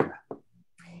then Erica.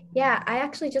 Yeah, I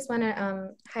actually just want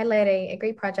to highlight a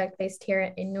great project based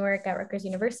here in Newark at Rutgers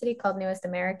University called Newest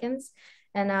Americans.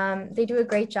 And they do a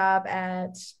great job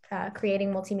at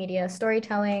creating multimedia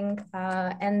storytelling.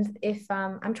 And if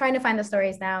I'm trying to find the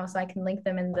stories now so I can link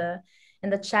them in the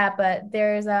chat, but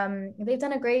there's they've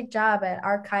done a great job at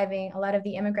archiving a lot of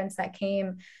the immigrants that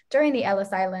came during the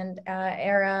Ellis Island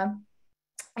era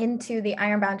into the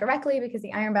Ironbound directly, because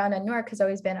the Ironbound in Newark has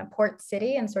always been a port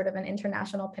city and sort of an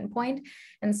international pinpoint.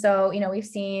 And so, we've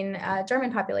seen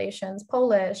German populations,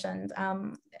 Polish, and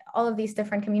all of these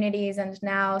different communities, and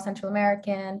now Central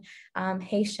American,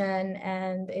 Haitian,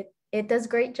 and it does a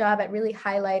great job at really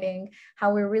highlighting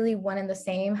how we're really one and the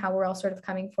same, how we're all sort of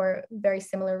coming for very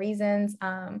similar reasons.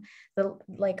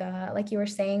 Like you were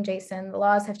saying, Jason, the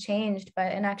laws have changed,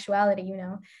 but in actuality,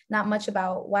 not much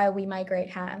about why we migrate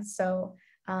has. So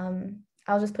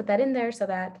I'll just put that in there, so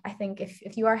that I think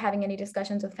if you are having any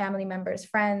discussions with family members,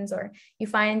 friends, or you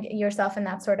find yourself in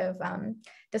that sort of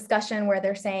discussion where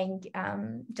they're saying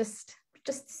just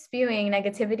spewing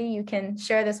negativity, you can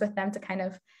share this with them to kind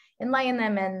of enlighten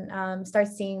them and start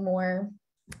seeing more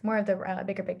of the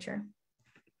bigger picture.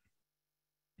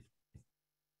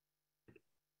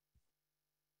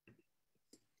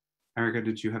 Erica,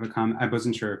 did you have a comment? I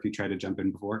wasn't sure if you tried to jump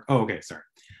in before. Oh, okay, sorry.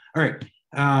 All right,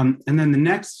 and then the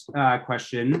next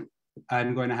question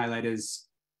I'm going to highlight is,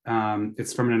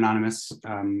 it's from an anonymous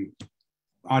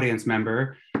audience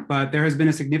member, but there has been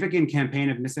a significant campaign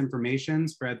of misinformation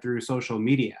spread through social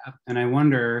media. And I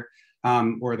wonder,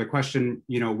 or the question,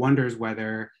 wonders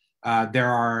whether there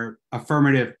are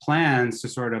affirmative plans to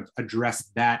sort of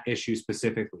address that issue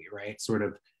specifically, right? Sort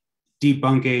of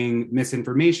debunking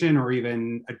misinformation, or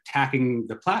even attacking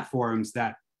the platforms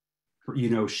that,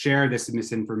 share this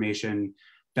misinformation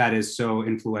that is so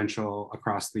influential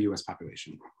across the US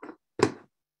population.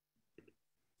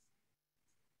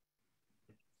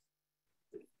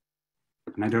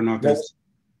 And I don't know if there's...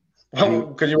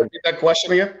 Could you repeat that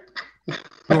question again?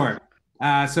 Sure.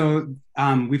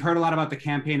 We've heard a lot about the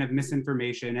campaign of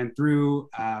misinformation, and through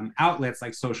outlets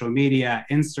like social media,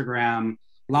 Instagram,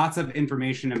 lots of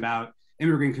information about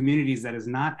immigrant communities that is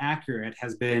not accurate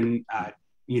has been,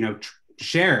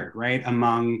 shared, right,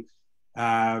 among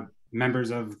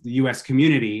members of the U.S.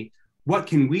 community. What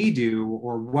can we do,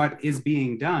 or what is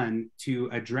being done to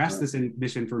address this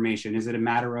misinformation? Is it a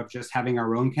matter of just having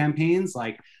our own campaigns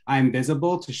like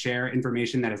ImVisible to share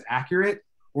information that is accurate?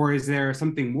 Or is there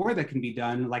something more that can be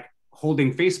done, like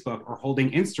holding Facebook or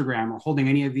holding Instagram or holding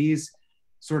any of these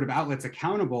sort of outlets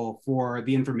accountable for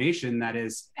the information that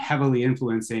is heavily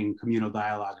influencing communal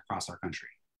dialogue across our country?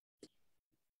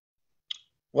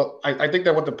 Well, I think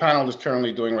that what the panel is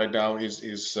currently doing right now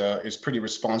is pretty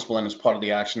responsible, and is part of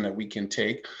the action that we can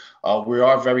take. We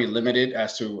are very limited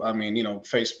as to,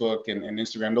 Facebook and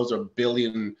Instagram, those are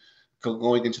billion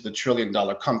going into the $1 trillion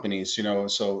companies, so,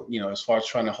 as far as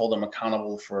trying to hold them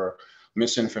accountable for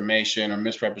misinformation or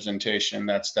misrepresentation,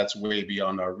 that's way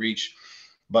beyond our reach.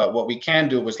 But what we can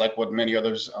do is, like what many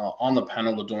others on the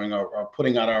panel are doing, are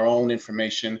putting out our own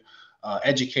information,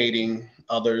 educating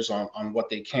others on what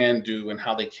they can do and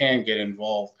how they can get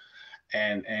involved,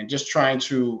 and just trying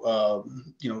to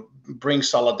bring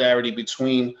solidarity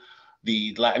between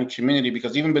the Latin community,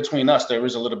 because even between us there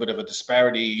is a little bit of a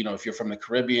disparity. If you're from the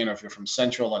Caribbean, or if you're from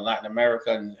Central and Latin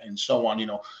America and so on,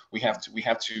 we have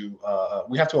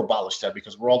to abolish that,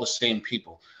 because we're all the same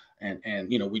people, and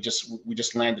we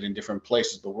just landed in different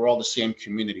places, but we're all the same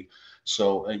community.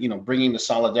 So bringing the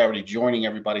solidarity, joining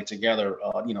everybody together,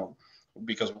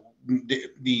 because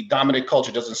the dominant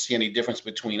culture doesn't see any difference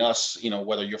between us,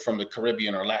 whether you're from the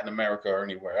Caribbean or Latin America or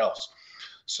anywhere else.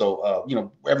 So,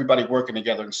 everybody working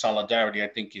together in solidarity, I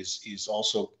think is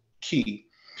also key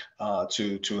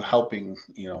to helping,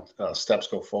 steps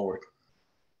go forward.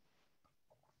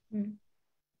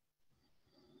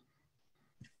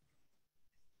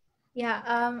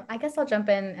 Yeah, I guess I'll jump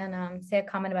in and say a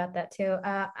comment about that too.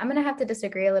 I'm going to have to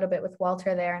disagree a little bit with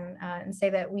Walter there, and say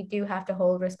that we do have to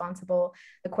hold responsible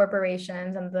the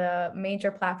corporations and the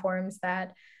major platforms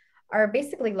that are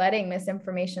basically letting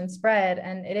misinformation spread.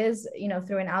 And it is,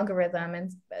 through an algorithm.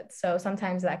 And so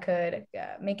sometimes that could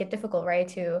make it difficult, right,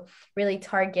 to really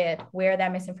target where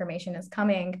that misinformation is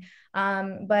coming.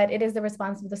 But it is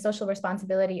the social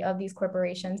responsibility of these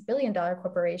corporations, billion-dollar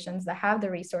corporations that have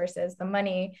the resources, the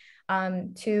money,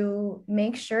 to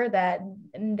make sure that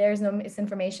there's no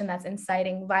misinformation that's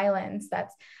inciting violence,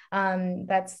 that's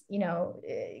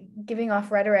giving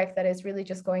off rhetoric that is really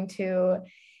just going to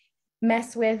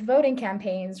mess with voting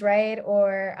campaigns, right?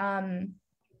 Or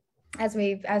as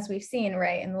we've seen,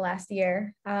 right, in the last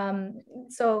year.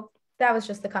 So that was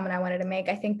just the comment I wanted to make.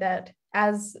 I think that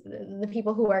as the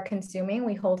people who are consuming,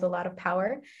 we hold a lot of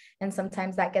power, and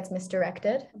sometimes that gets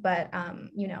misdirected. But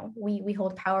we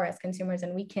hold power as consumers,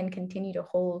 and we can continue to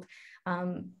hold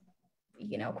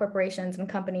corporations and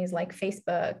companies like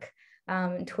Facebook,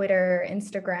 Twitter,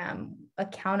 Instagram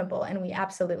accountable, and we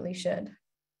absolutely should.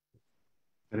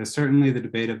 That is certainly the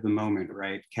debate of the moment,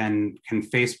 right? Can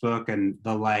Facebook and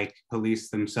the like police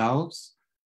themselves,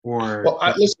 or? Well,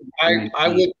 I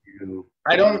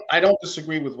don't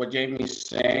disagree with what Yeimy's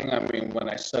saying. I mean, when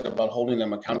I said about holding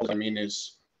them accountable, I mean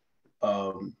is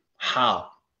how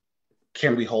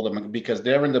can we hold them? Because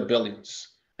they're in the billions,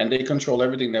 and they control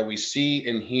everything that we see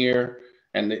and hear,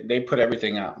 and they put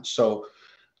everything out. So,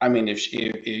 I mean, if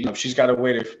she's got a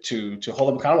way to hold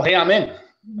them accountable, hey, I'm in.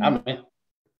 I'm in.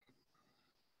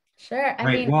 Sure.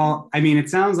 I mean, it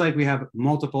sounds like we have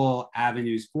multiple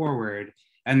avenues forward,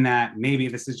 and that maybe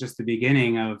this is just the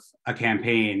beginning of a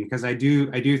campaign. Because I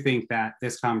do think that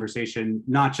this conversation,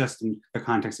 not just in the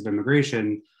context of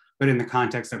immigration, but in the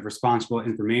context of responsible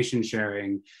information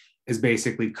sharing, is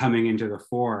basically coming into the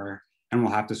fore, and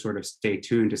we'll have to sort of stay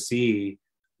tuned to see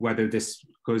whether this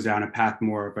goes down a path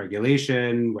more of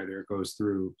regulation, whether it goes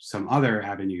through some other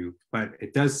avenue. But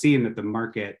it does seem that the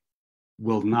market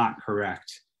will not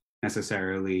correct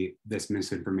necessarily this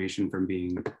misinformation from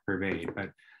being purveyed.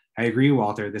 But I agree,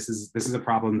 Walter, this is a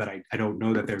problem that I don't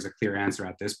know that there's a clear answer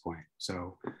at this point.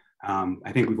 So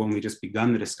I think we've only just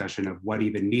begun the discussion of what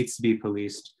even needs to be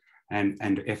policed, and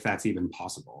if that's even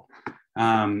possible.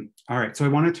 All right, so I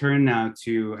want to turn now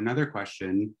to another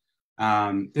question.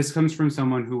 This comes from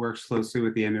someone who works closely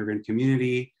with the immigrant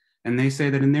community, and they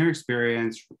say that in their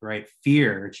experience, right,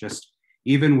 fear, just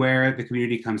even where the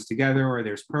community comes together or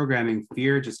there's programming,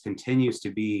 fear just continues to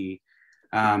be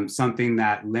something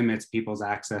that limits people's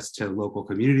access to local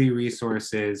community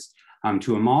resources.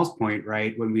 To Amal's point,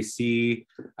 right, when we see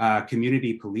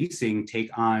community policing take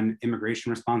on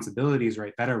immigration responsibilities,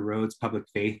 right, that erodes public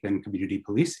faith in community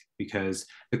policing, because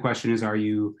the question is, are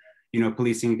you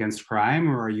policing against crime,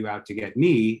 or are you out to get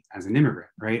me as an immigrant,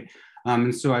 right?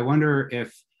 And so I wonder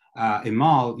if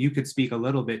Imal, you could speak a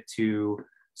little bit to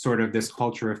sort of this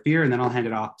culture of fear, and then I'll hand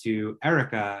it off to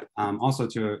Erica also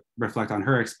to reflect on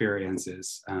her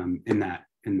experiences in that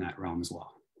realm as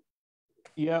well.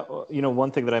 Yeah, one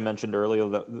thing that I mentioned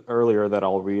earlier that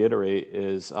I'll reiterate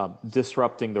is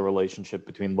disrupting the relationship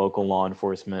between local law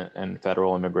enforcement and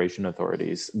federal immigration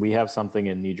authorities. We have something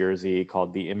in New Jersey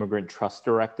called the Immigrant Trust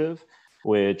Directive,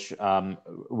 which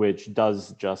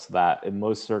does just that. In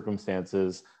most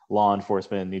circumstances, law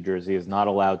enforcement in New Jersey is not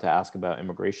allowed to ask about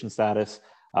immigration status.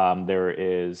 There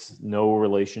is no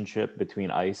relationship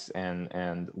between ICE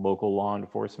and local law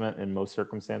enforcement in most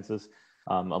circumstances.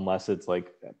 Unless it's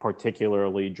like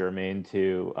particularly germane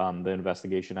to the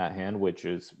investigation at hand, which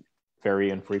is very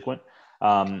infrequent.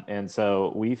 And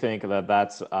so we think that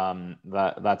that's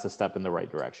a step in the right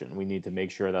direction. We need to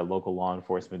make sure that local law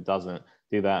enforcement doesn't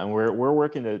do that. And we're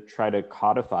working to try to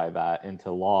codify that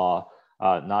into law,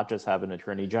 not just have an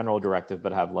attorney general directive,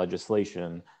 but have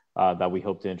legislation that we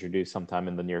hope to introduce sometime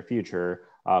in the near future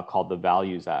called the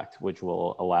Values Act, which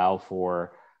will allow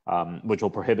for which will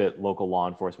prohibit local law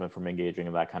enforcement from engaging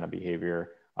in that kind of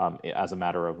behavior as a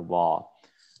matter of law.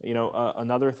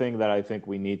 Another thing that I think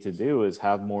we need to do is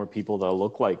have more people that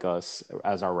look like us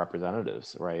as our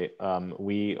representatives, right?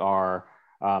 We are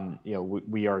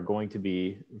going to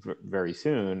be very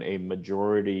soon a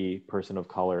majority person of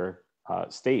color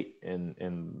state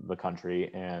in the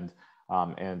country, and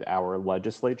our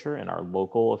legislature and our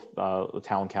local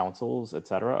town councils, et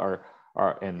cetera,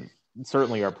 and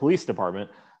certainly our police department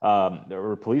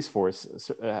or police force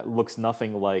looks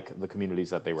nothing like the communities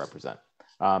that they represent.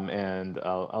 And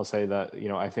I'll say that,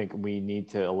 I think we need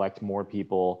to elect more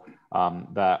people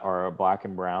that are Black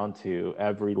and brown to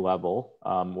every level,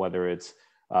 whether it's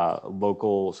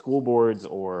local school boards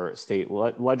or state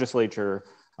legislature,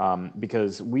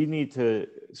 because we need to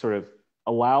sort of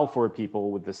allow for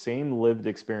people with the same lived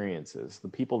experiences, the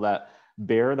people that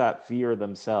bear that fear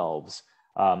themselves,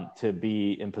 to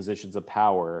be in positions of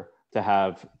power, to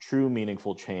have true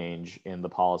meaningful change in the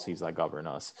policies that govern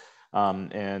us.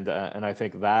 And I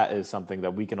think that is something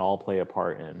that we can all play a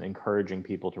part in, encouraging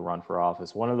people to run for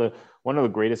office. One of the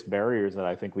greatest barriers that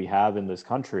I think we have in this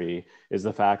country is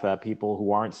the fact that people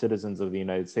who aren't citizens of the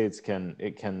United States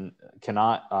cannot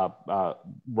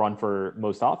run for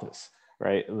most office,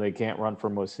 right? They can't run for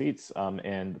most seats,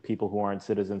 and people who aren't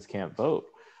citizens can't vote.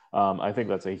 I think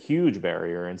that's a huge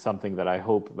barrier, and something that I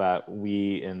hope that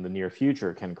we in the near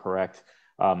future can correct,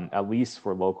 at least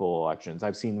for local elections.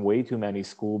 I've seen way too many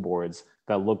school boards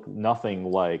that look nothing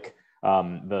like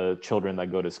the children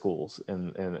that go to schools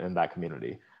in that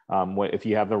community. If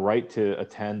you have the right to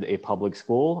attend a public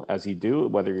school, as you do,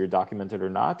 whether you're documented or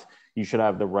not, you should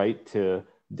have the right to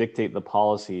dictate the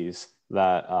policies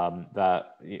that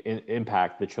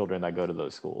impact the children that go to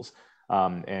those schools.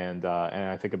 And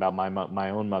I think about my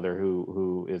own mother,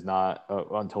 who is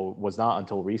was not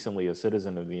until recently a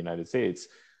citizen of the United States.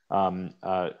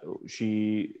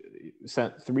 She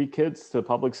sent 3 kids to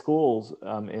public schools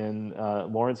in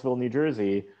Lawrenceville, New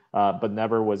Jersey, but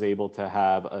never was able to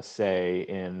have a say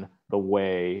in the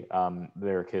way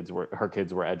her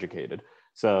kids were educated.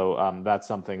 So that's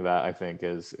something that I think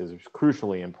is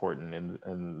crucially important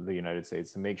in the United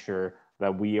States, to make sure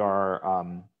that we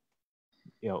are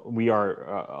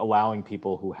allowing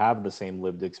people who have the same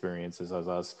lived experiences as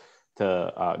us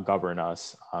to govern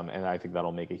us. And I think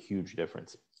that'll make a huge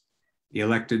difference. The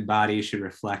elected body should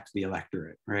reflect the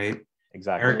electorate, right?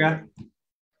 Exactly. Erica?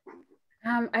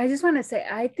 I just want to say,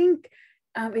 I think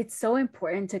it's so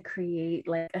important to create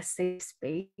like a safe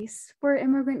space for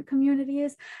immigrant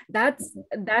communities. That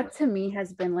to me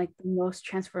has been like the most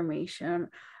transformative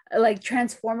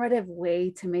way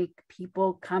to make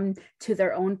people come to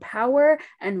their own power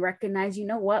and recognize,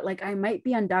 like I might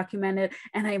be undocumented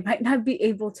and I might not be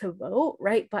able to vote,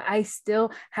 right? But I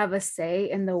still have a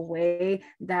say in the way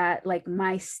that like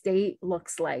my state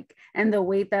looks like, and the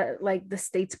way that like the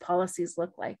state's policies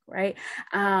look like, right?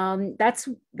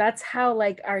 That's how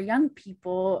like our young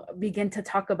people begin to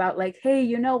talk about like, hey,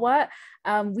 you know what?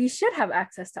 We should have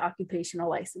access to occupational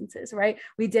licenses, right?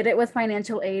 We did it with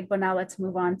financial aid, but now let's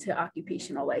move on to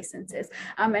occupational licenses.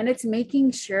 And it's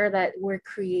making sure that we're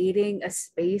creating a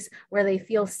space where they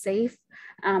feel safe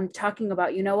talking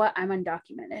about, you know what, I'm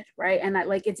undocumented, right? And that,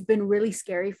 like, it's been really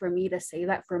scary for me to say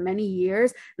that for many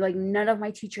years. Like, none of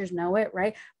my teachers know it,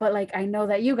 right? But like, I know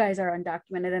that you guys are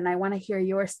undocumented and I want to hear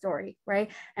your story,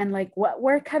 right? And like, what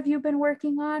work have you been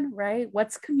working on, right?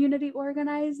 What's community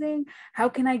organizing? How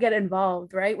can I get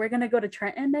involved, right? We're going to go to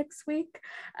Trenton next week,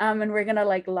 and we're going to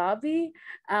like lobby.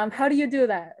 How do you do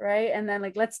that, right? And then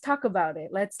like, let's talk about it.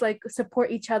 Let's like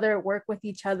support each other, work with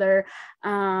each other.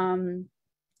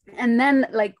 And then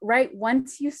like, right,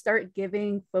 once you start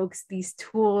giving folks these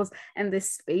tools and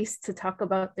this space to talk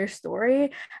about their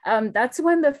story, that's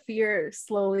when the fear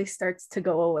slowly starts to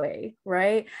go away,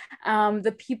 right?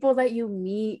 The people that you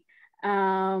meet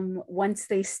once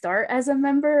they start as a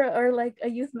member or like a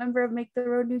youth member of Make the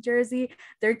Road New Jersey,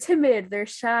 they're timid, they're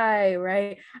shy,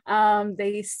 right?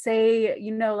 They say,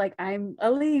 you know, like, I'm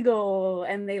illegal,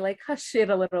 and they like hush it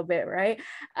a little bit, right?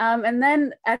 And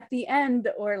then at the end,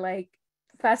 or like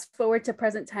fast forward to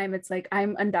present time, it's like,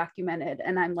 I'm undocumented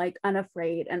and I'm like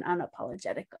unafraid and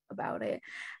unapologetic about it.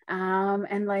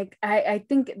 And like, I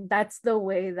think that's the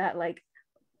way that like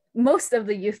most of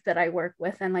the youth that I work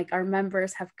with and like our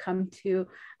members have come to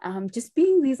just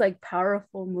being these like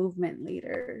powerful movement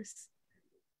leaders.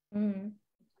 Well,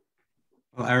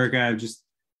 Erica, just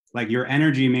like your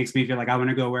energy makes me feel like I want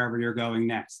to go wherever you're going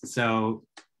next. So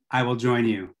I will join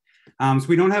you. So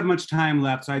we don't have much time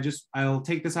left. So I'll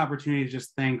take this opportunity to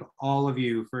just thank all of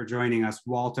you for joining us.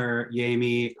 Walter,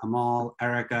 Yeimy, Amal,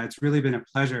 Erica, it's really been a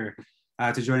pleasure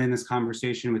to join in this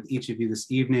conversation with each of you this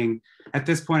evening. At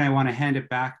this point, I want to hand it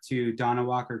back to Donna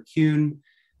Walker-Kuhn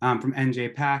from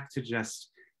NJPAC to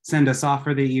just send us off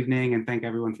for the evening and thank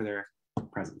everyone for their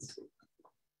presence.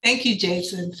 Thank you,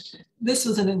 Jason. This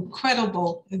was an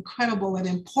incredible and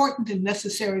important and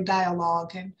necessary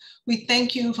dialogue. And we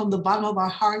thank you from the bottom of our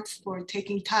hearts for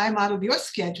taking time out of your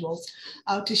schedules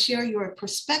to share your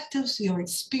perspectives, your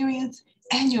experience,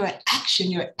 and your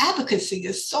action. Your advocacy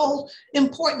is so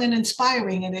important and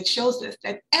inspiring, and it shows us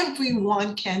that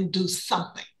everyone can do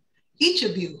something. Each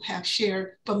of you have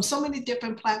shared from so many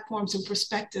different platforms and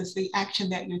perspectives the action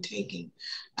that you're taking.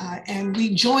 And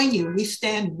we join you, we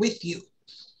stand with you.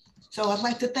 So I'd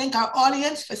like to thank our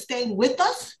audience for staying with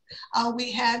us.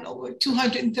 We had over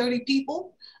 230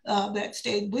 people that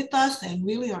stayed with us and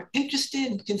really are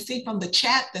interested. You can see from the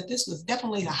chat that this was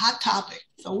definitely a hot topic.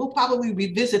 So we'll probably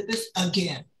revisit this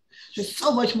again. There's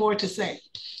so much more to say.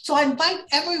 So I invite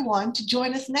everyone to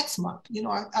join us next month. You know,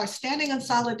 our Standing in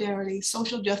Solidarity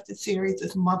Social Justice Series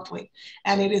is monthly,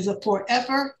 and it is a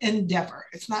forever endeavor.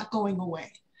 It's not going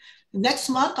away. Next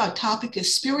month, our topic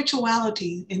is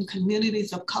spirituality in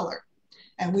communities of color.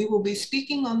 And we will be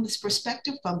speaking on this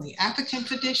perspective from the African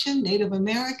tradition, Native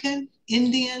American,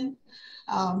 Indian,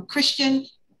 Christian.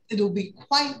 It'll be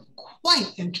quite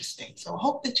interesting. So I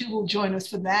hope that you will join us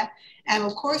for that. And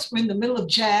of course, we're in the middle of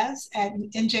jazz at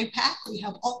NJPAC. We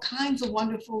have all kinds of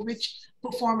wonderful, rich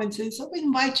performances. So we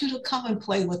invite you to come and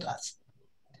play with us.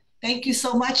 Thank you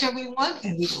so much, everyone.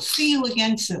 And we will see you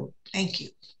again soon. Thank you.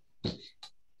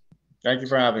 Thank you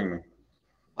for having me.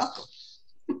 Welcome.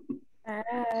 Bye.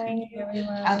 Thank you,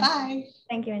 everyone. Bye-bye.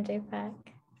 Thank you, NJPAC.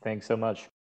 Thanks so much.